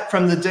 go ahead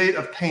from the date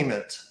of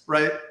payment,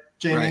 right,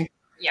 Jamie? Right.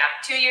 Yeah,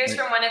 2 years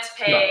from when it's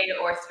paid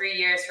or 3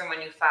 years from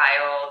when you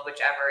filed,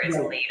 whichever is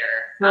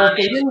later.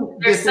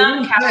 There's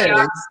some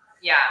caveats.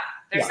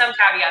 There's some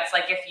caveats,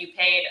 like if you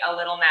paid a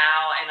little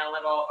now and a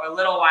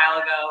little while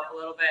ago, a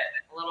little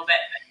bit.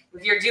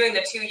 If you're doing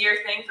the 2 year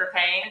thing for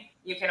paying,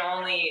 the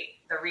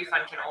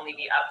refund can only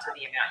be up to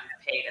the amount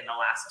you've paid in the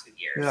last 2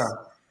 years. Yeah.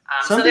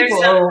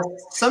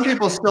 Some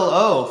people still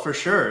owe for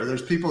sure.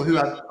 There's people who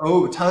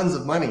owe tons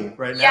of money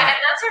right now. Yeah,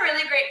 and that's a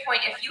really great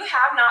point. If you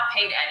have not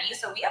paid any,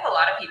 so we have a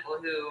lot of people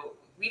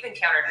we've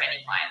encountered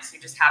many clients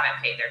who just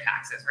haven't paid their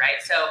taxes,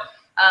 right? So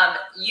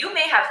you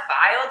may have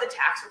filed the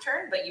tax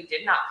return, but you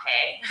did not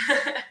pay.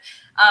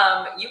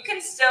 You can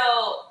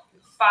still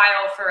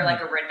file for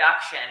like a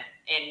reduction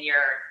in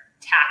your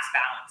tax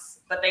balance,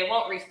 but they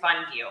won't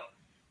refund you.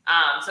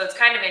 So it's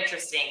kind of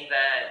interesting,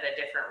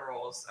 the different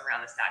rules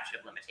around the statute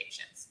of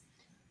limitations.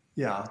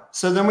 Yeah.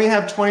 So then we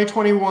have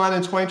 2021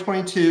 and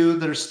 2022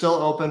 that are still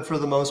open for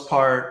the most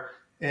part.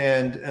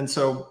 And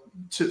so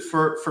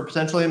for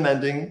potentially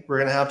amending, we're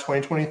going to have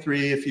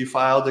 2023. If you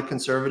filed a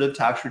conservative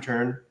tax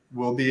return,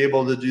 we'll be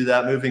able to do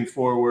that moving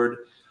forward.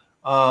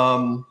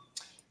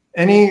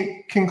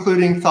 Any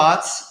concluding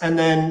thoughts? And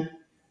then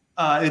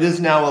it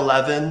is now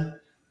 11.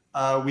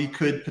 We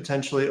could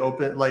potentially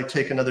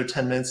take another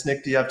 10 minutes.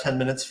 Nick, do you have 10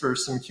 minutes for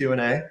some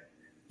Q&A?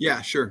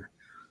 Yeah, sure.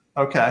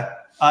 Okay.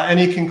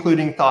 Any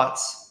concluding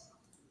thoughts?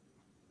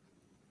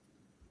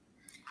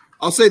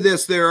 I'll say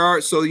this: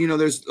 there's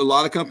a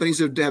lot of companies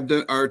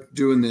that are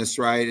doing this,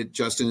 right,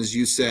 Justin, as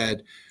you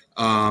said,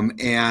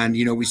 and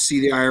we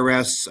see the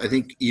IRS. I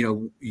think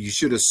you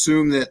should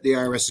assume that the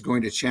IRS is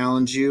going to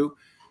challenge you.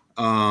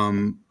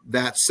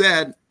 That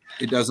said,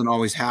 it doesn't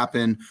always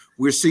happen.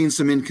 We're seeing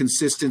some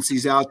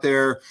inconsistencies out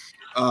there.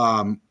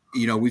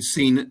 We've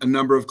seen a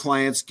number of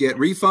clients get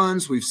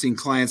refunds. We've seen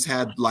clients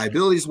had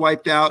liabilities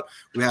wiped out.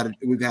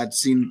 We've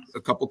seen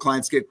a couple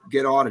clients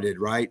get audited,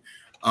 right?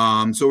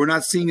 So we're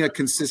not seeing a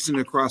consistent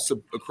across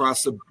the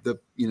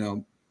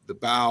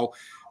bow.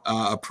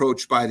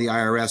 approached by the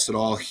IRS at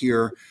all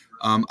here.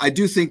 I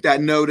do think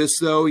that notice,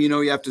 though, you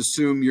know, you have to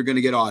assume you're going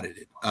to get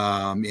audited.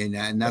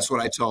 And that's what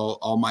I tell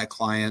all my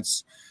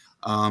clients.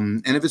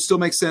 And if it still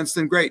makes sense,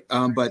 then great.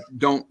 But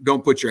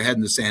don't put your head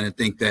in the sand and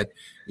think that,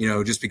 you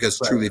know, just because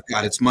Trulieve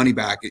got its money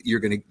back, you're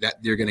going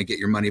to get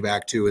your money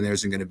back too, and there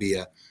isn't going to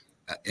be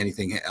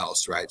anything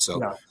else, right?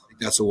 So I think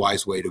that's a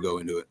wise way to go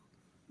into it.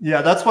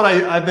 Yeah, that's what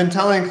I've been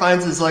telling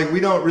clients is like, we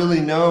don't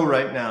really know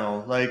right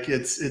now. Like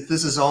this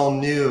is all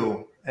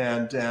new.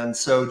 And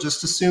so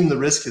just assume the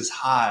risk is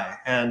high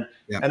and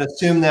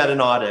assume that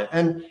an audit.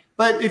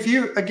 But if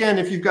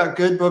you've got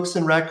good books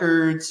and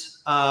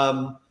records,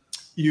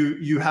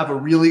 you have a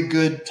really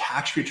good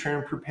tax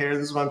return prepared.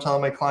 This is what I'm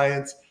telling my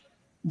clients.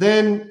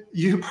 Then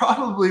you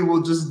probably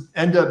will just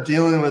end up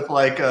dealing with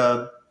like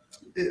a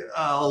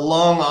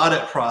long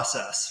audit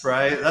process,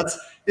 right?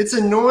 It's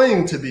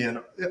annoying to be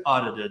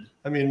audited.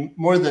 I mean,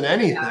 more than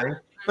anything.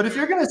 But if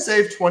you're going to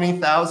save $20,000,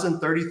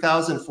 $30,000,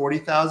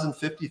 $40,000,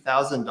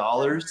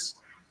 $50,000,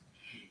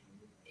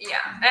 yeah,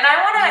 and I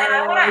want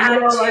to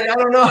add, like, I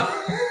don't know.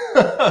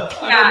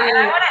 And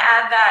I want to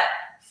add that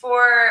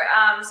for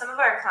some of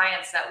our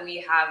clients that we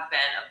have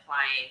been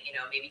applying, you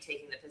know, maybe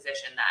taking the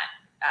position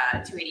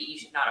that 280E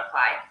should not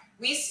apply,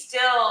 we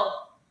still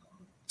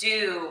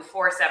do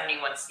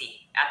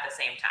 471C at the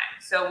same time.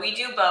 So we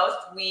do both.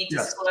 We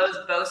disclose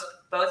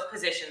both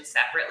positions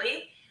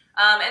separately.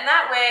 And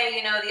that way,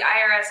 you know, the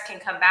IRS can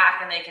come back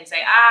and they can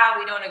say,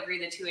 we don't agree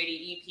the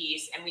 280E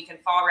piece, and we can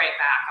fall right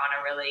back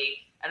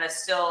on a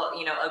still,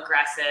 you know,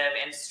 aggressive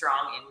and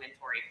strong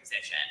inventory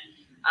position.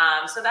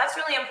 So that's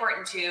really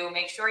important to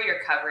make sure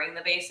you're covering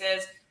the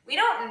bases. We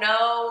don't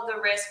know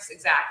the risks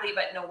exactly,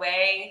 but in a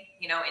way,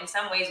 you know, in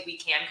some ways we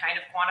can kind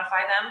of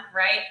quantify them,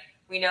 right?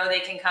 We know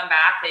they can come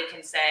back, they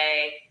can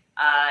say,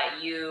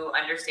 you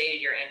understated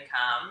your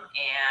income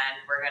and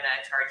we're going to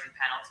charge you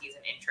penalties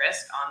and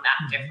interest on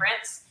that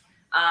difference.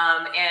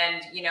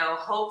 And, you know,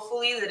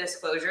 hopefully the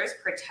disclosures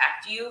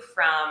protect you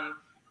from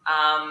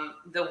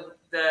the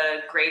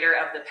greater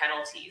of the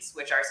penalties,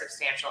 which are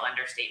substantial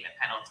understatement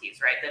penalties,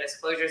 right? The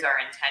disclosures are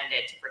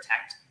intended to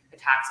protect the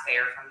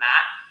taxpayer from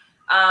that.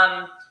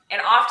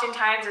 And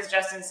oftentimes, as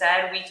Justin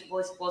said,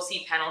 we'll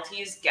see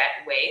penalties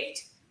get waived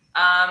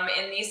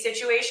in these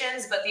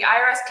situations, but the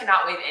IRS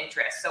cannot waive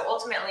interest. So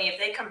ultimately, if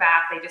they come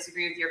back, they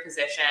disagree with your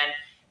position,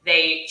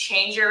 they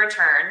change your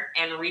return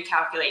and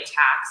recalculate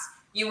tax,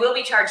 you will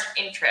be charged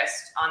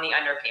interest on the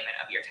underpayment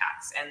of your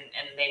tax, and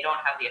they don't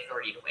have the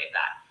authority to waive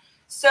that.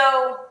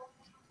 So,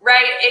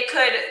 right,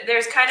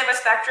 there's kind of a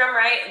spectrum,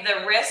 right?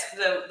 The risk,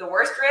 the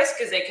worst risk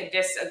is they could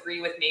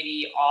disagree with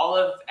maybe all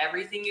of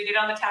everything you did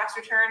on the tax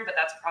return, but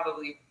that's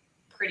probably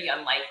pretty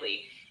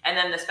unlikely. And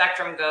then the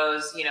spectrum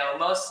goes, you know,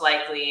 most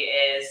likely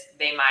is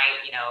they might,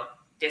 you know,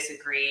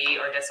 disagree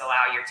or disallow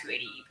your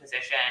 280E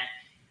position,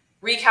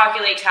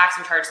 recalculate tax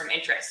and charge some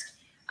interest.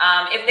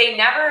 If they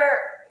never,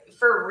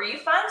 for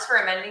refunds, for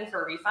amending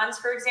for refunds,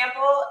 for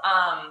example,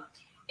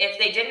 if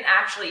they didn't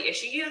actually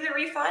issue you the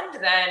refund,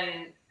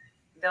 then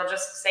they'll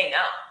just say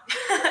no.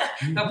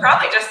 They'll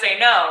probably just say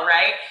no,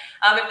 right?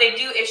 If they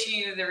do issue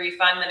you the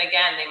refund, then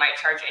again, they might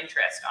charge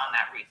interest on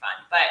that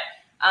refund. But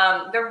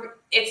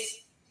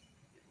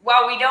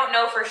while we don't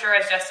know for sure,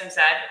 as Justin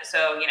said,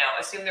 so, you know,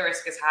 assume the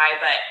risk is high,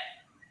 but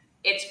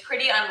it's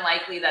pretty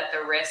unlikely that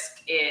the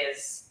risk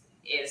is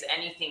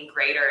anything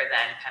greater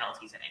than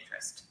penalties and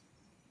interest.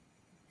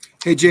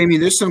 Hey, Jamie,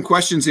 there's some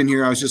questions in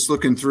here. I was just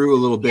looking through a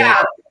little bit.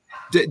 Yeah.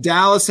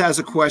 Dallas has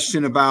a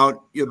question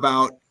about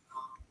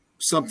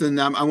something.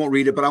 I won't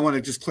read it, but I want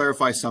to just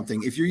clarify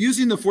something. If you're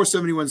using the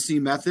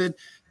 471C method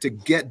to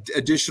get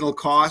additional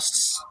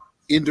costs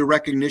into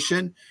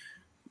recognition,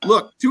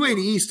 look,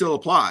 280E still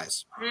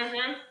applies,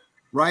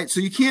 right? So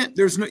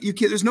there's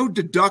no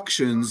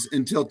deductions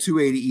until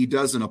 280E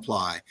doesn't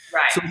apply.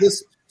 Right.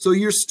 So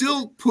you're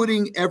still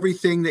putting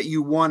everything that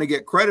you want to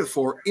get credit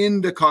for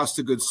into cost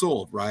of goods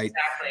sold, right?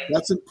 Exactly.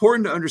 That's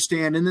important to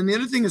understand. And then the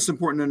other thing that's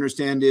important to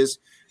understand is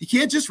you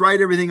can't just write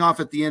everything off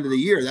at the end of the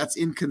year. That's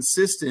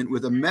inconsistent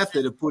with a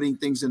method of putting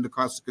things into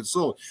cost of goods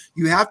sold.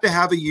 You have to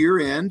have a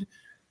year-end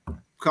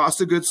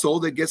cost of goods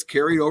sold that gets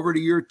carried over to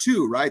year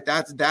 2, right?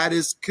 That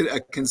is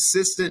a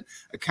consistent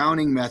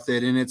accounting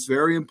method, and it's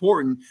very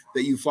important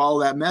that you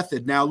follow that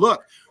method. Now,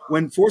 look,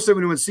 when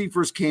 471C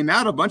first came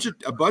out, a bunch of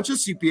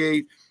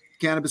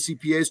cannabis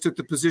CPAs took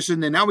the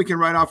position that now we can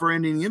write off our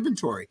ending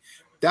inventory.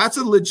 That's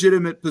a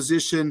legitimate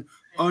position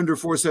under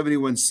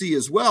 471C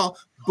as well,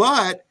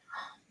 but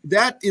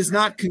that is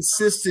not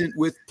consistent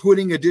with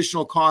putting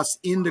additional costs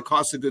into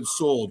cost of goods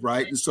sold,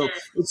 right? And so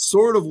it's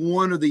sort of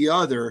one or the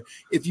other.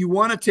 If you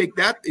want to take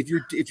that, if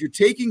you're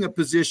taking a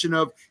position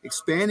of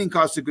expanding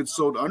cost of goods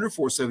sold under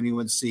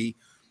 471C,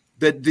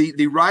 that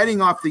the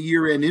writing off the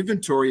year-end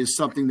inventory is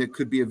something that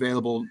could be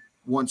available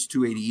once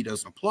 280E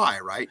doesn't apply,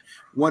 right?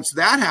 Once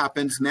that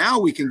happens, now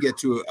we can get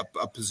to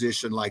a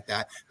position like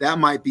that. That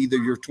might be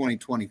your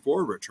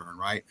 2024 return,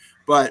 right?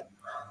 But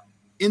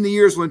in the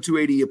years when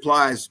 280E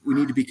applies, we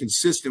need to be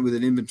consistent with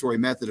an inventory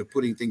method of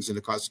putting things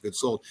into cost of goods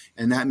sold,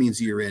 and that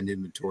means year-end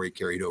inventory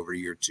carried over to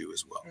year 2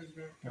 as well.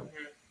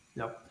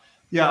 Yep.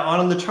 Yeah,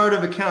 on the chart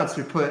of accounts,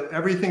 we put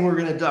everything we're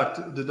going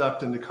to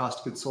deduct into cost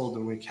of goods sold,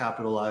 and we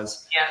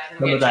capitalize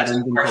some of that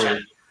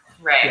inventory.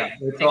 Right. Yeah,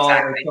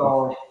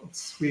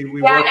 we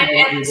work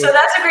and so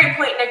that's a great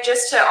point, Nick,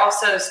 just to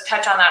also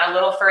touch on that a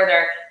little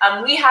further.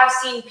 We have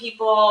seen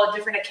people,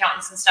 different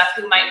accountants and stuff,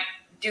 who might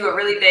do a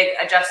really big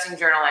adjusting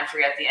journal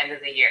entry at the end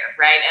of the year,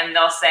 right? And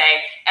they'll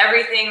say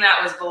everything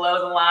that was below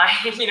the line,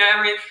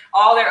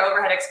 all their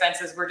overhead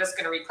expenses, we're just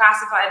going to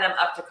reclassify them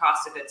up to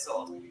cost of goods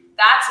sold.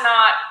 That's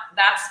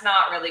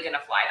not really going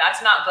to fly.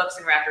 That's not books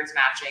and records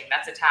matching.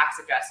 That's a tax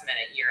adjustment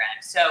at year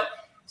end.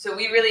 So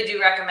we really do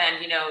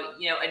recommend,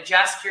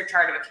 adjust your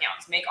chart of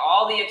accounts, make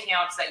all the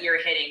accounts that you're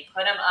hitting,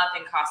 put them up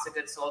in cost of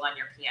goods sold on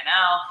your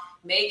P&L,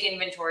 make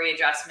inventory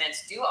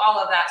adjustments, do all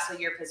of that. So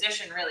your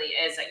position really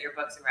is that your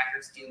books and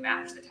records do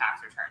match the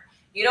tax return.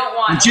 You don't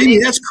want Jamie,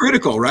 that's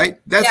critical, right?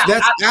 That's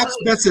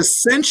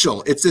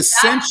essential. It's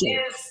essential.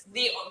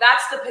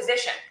 That's the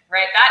position,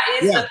 right? That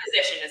is the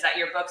position, is that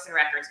your books and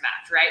records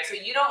match, right? So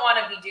you don't want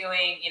to be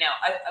doing,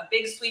 a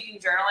big sweeping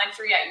journal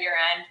entry at year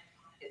end.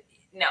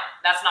 No,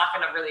 that's not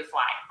going to really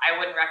fly. I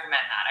wouldn't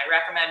recommend that. I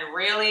recommend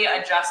really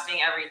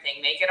adjusting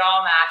everything, make it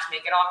all match,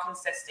 make it all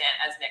consistent,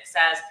 as Nick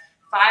says.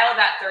 File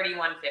that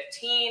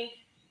 3115,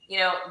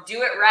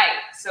 do it right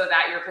so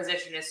that your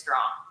position is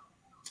strong.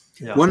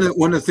 Yeah. One of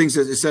the things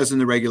that it says in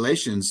the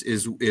regulations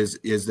is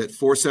that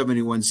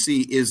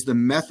 471C is the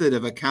method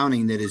of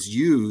accounting that is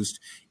used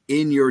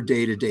in your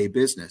day-to-day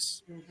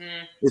business.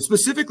 Mm-hmm. It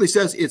specifically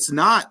says it's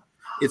not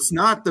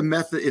the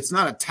method. It's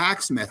not a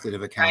tax method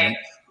of accounting. Right.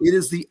 It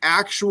is the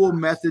actual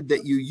method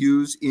that you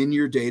use in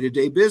your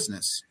day-to-day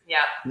business.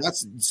 Yeah.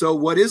 So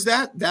what is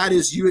that? That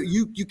is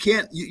you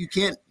can't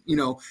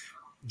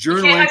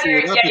journal entry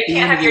it up at the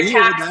end of the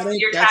year.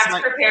 Your tax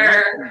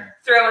preparer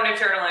throw in a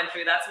journal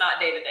entry. That's not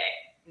day-to-day.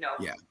 No.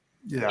 Yeah.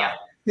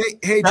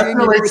 Hey, Jamie,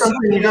 there was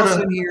something else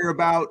in here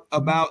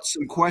about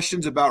some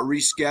questions about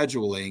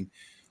rescheduling.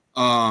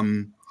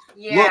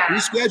 Look,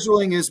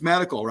 rescheduling is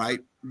medical, right?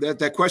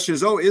 That question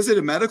is, is it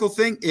a medical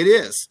thing? It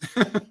is.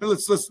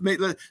 let's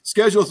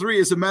Schedule 3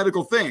 is a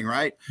medical thing,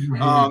 right?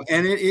 Mm-hmm.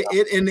 And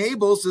it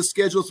enables the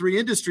Schedule 3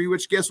 industry,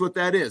 which guess what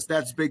that is?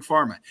 That's big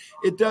pharma.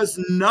 It does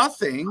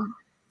nothing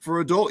for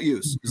adult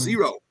use,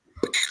 zero.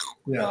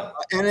 Yeah.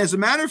 And as a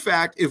matter of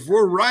fact, if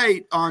we're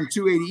right on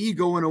 280E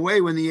going away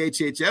when the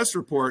HHS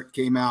report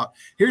came out,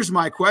 here's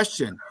my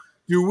question.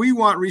 Do we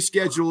want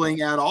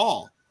rescheduling at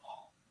all?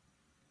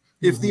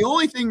 If the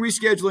only thing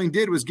rescheduling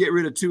did was get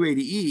rid of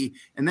 280E,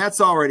 and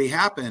that's already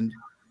happened,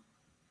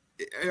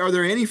 are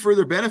there any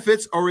further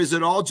benefits, or is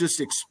it all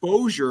just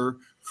exposure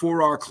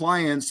for our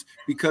clients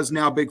because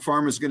now Big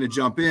Pharma is going to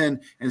jump in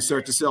and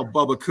start to sell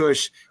Bubba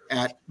Kush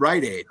at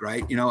Rite Aid,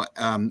 right?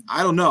 I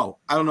don't know,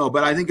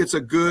 but I think it's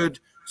a good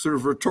sort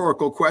of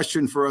rhetorical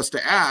question for us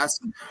to ask.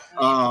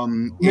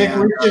 Nick,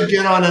 we should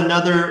get on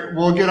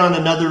we'll get on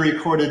another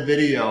recorded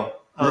video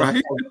of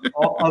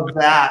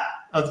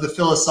the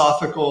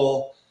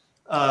philosophical.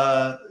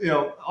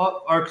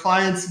 Our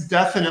clients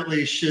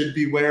definitely should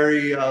be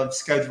wary of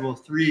Schedule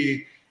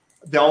 3.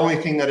 The only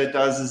thing that it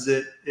does is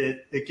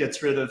it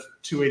gets rid of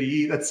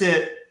 280E. That's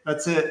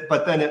it.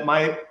 But then it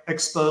might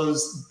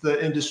expose the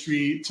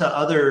industry to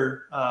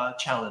other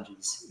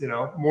challenges,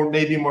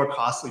 maybe more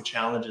costly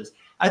challenges.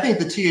 I think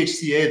the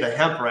THCA, the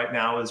hemp right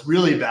now, is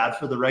really bad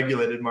for the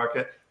regulated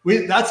market.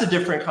 That's a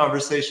different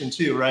conversation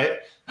too, right?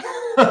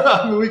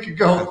 I mean, we can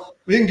go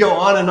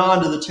on and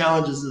on to the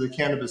challenges of the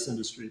cannabis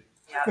industry.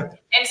 Yeah.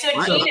 And so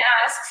Gene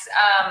asks,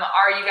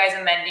 are you guys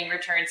amending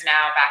returns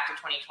now back to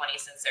 2020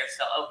 since they're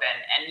still open?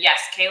 And yes,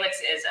 Calyx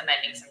is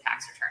amending some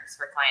tax returns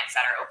for clients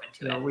that are open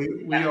to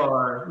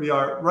it. We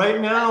are. Right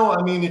now,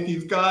 I mean, if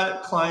you've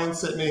got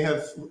clients that may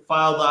have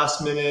filed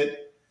last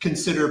minute,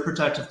 consider a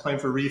protective claim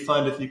for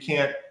refund if you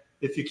can't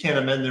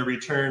amend their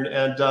return.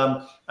 And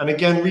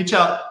again, reach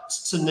out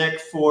to Nick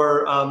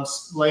for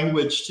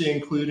language to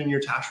include in your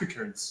tax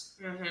returns.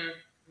 Mm-hmm.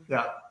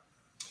 Yeah.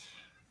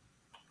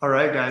 All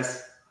right,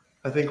 guys.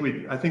 I think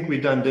we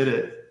done did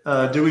it.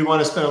 Do we want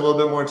to spend a little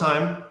bit more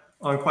time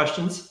on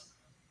questions?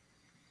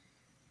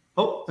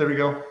 Oh, there we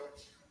go.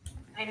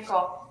 Hi,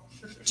 Nicole.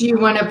 Do you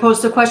want to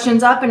post the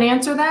questions up and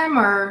answer them,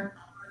 or?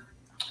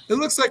 It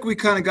looks like we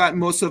kind of got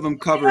most of them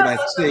covered, I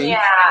think.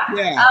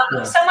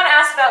 Yeah. Someone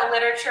asked about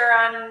literature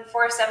on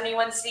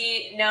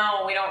 471C.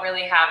 No, we don't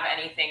really have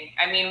anything.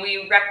 I mean,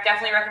 we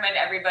definitely recommend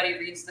everybody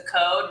reads the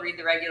code, read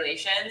the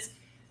regulations.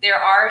 There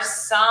are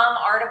some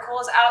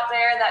articles out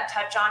there that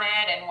touch on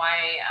it and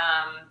why,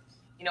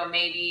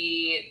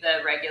 maybe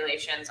the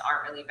regulations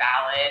aren't really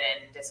valid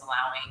and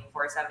disallowing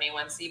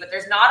 471C, but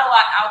there's not a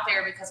lot out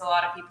there because a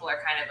lot of people are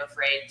kind of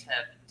afraid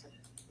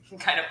to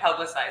kind of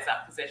publicize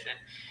that position.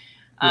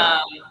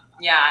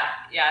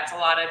 It's a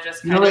lot of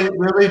just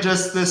really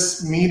just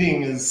this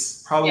meeting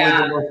is probably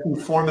the most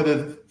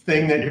informative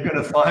thing that you're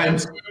going to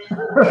find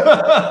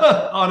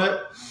on it.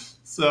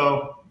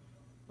 So,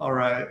 all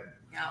right.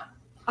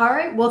 All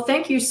right. Well,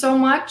 thank you so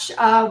much.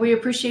 We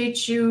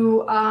appreciate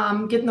you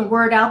getting the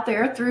word out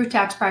there through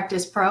Tax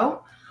Practice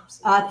Pro.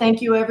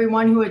 Thank you,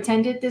 everyone who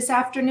attended this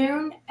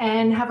afternoon,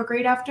 and have a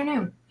great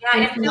afternoon. Yeah,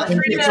 and feel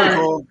free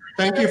to.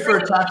 Thank you for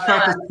Tax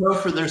Practice Pro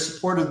for their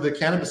support of the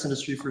cannabis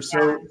industry for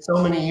so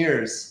many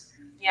years.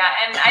 Yeah,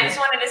 and I just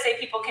wanted to say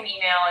people can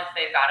email if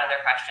they've got other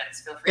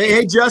questions. Feel free.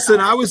 Hey,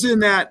 Justin, I was in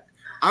that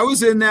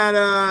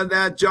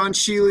that John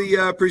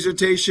Sheely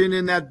presentation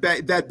in that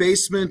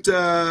basement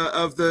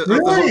of the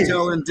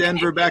hotel in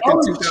Denver back in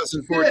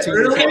 2014.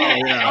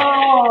 Really? Yeah.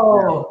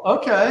 Oh,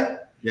 okay.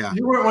 Yeah.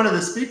 You weren't one of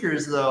the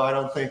speakers, though, I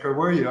don't think, or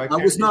were you? I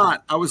was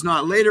not. I was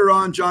not. Later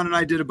on, John and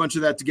I did a bunch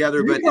of that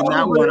together, but in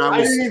that one,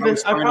 I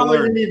probably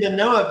didn't even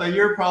know it, but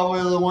you're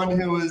probably the one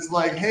who was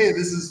like, "Hey,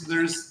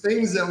 there's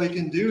things that we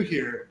can do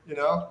here," you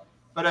know.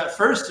 But at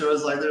first, it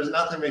was like there's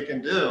nothing we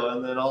can do,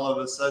 and then all of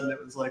a sudden,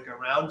 it was like a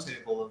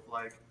roundtable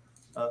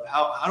of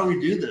how do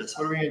we do this?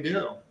 What are we gonna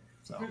do?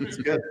 So it's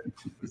good.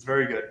 It's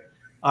very good.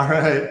 All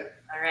right.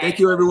 Thank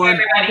you, everyone.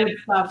 Good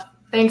stuff.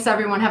 Thanks,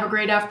 everyone. Have a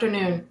great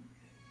afternoon.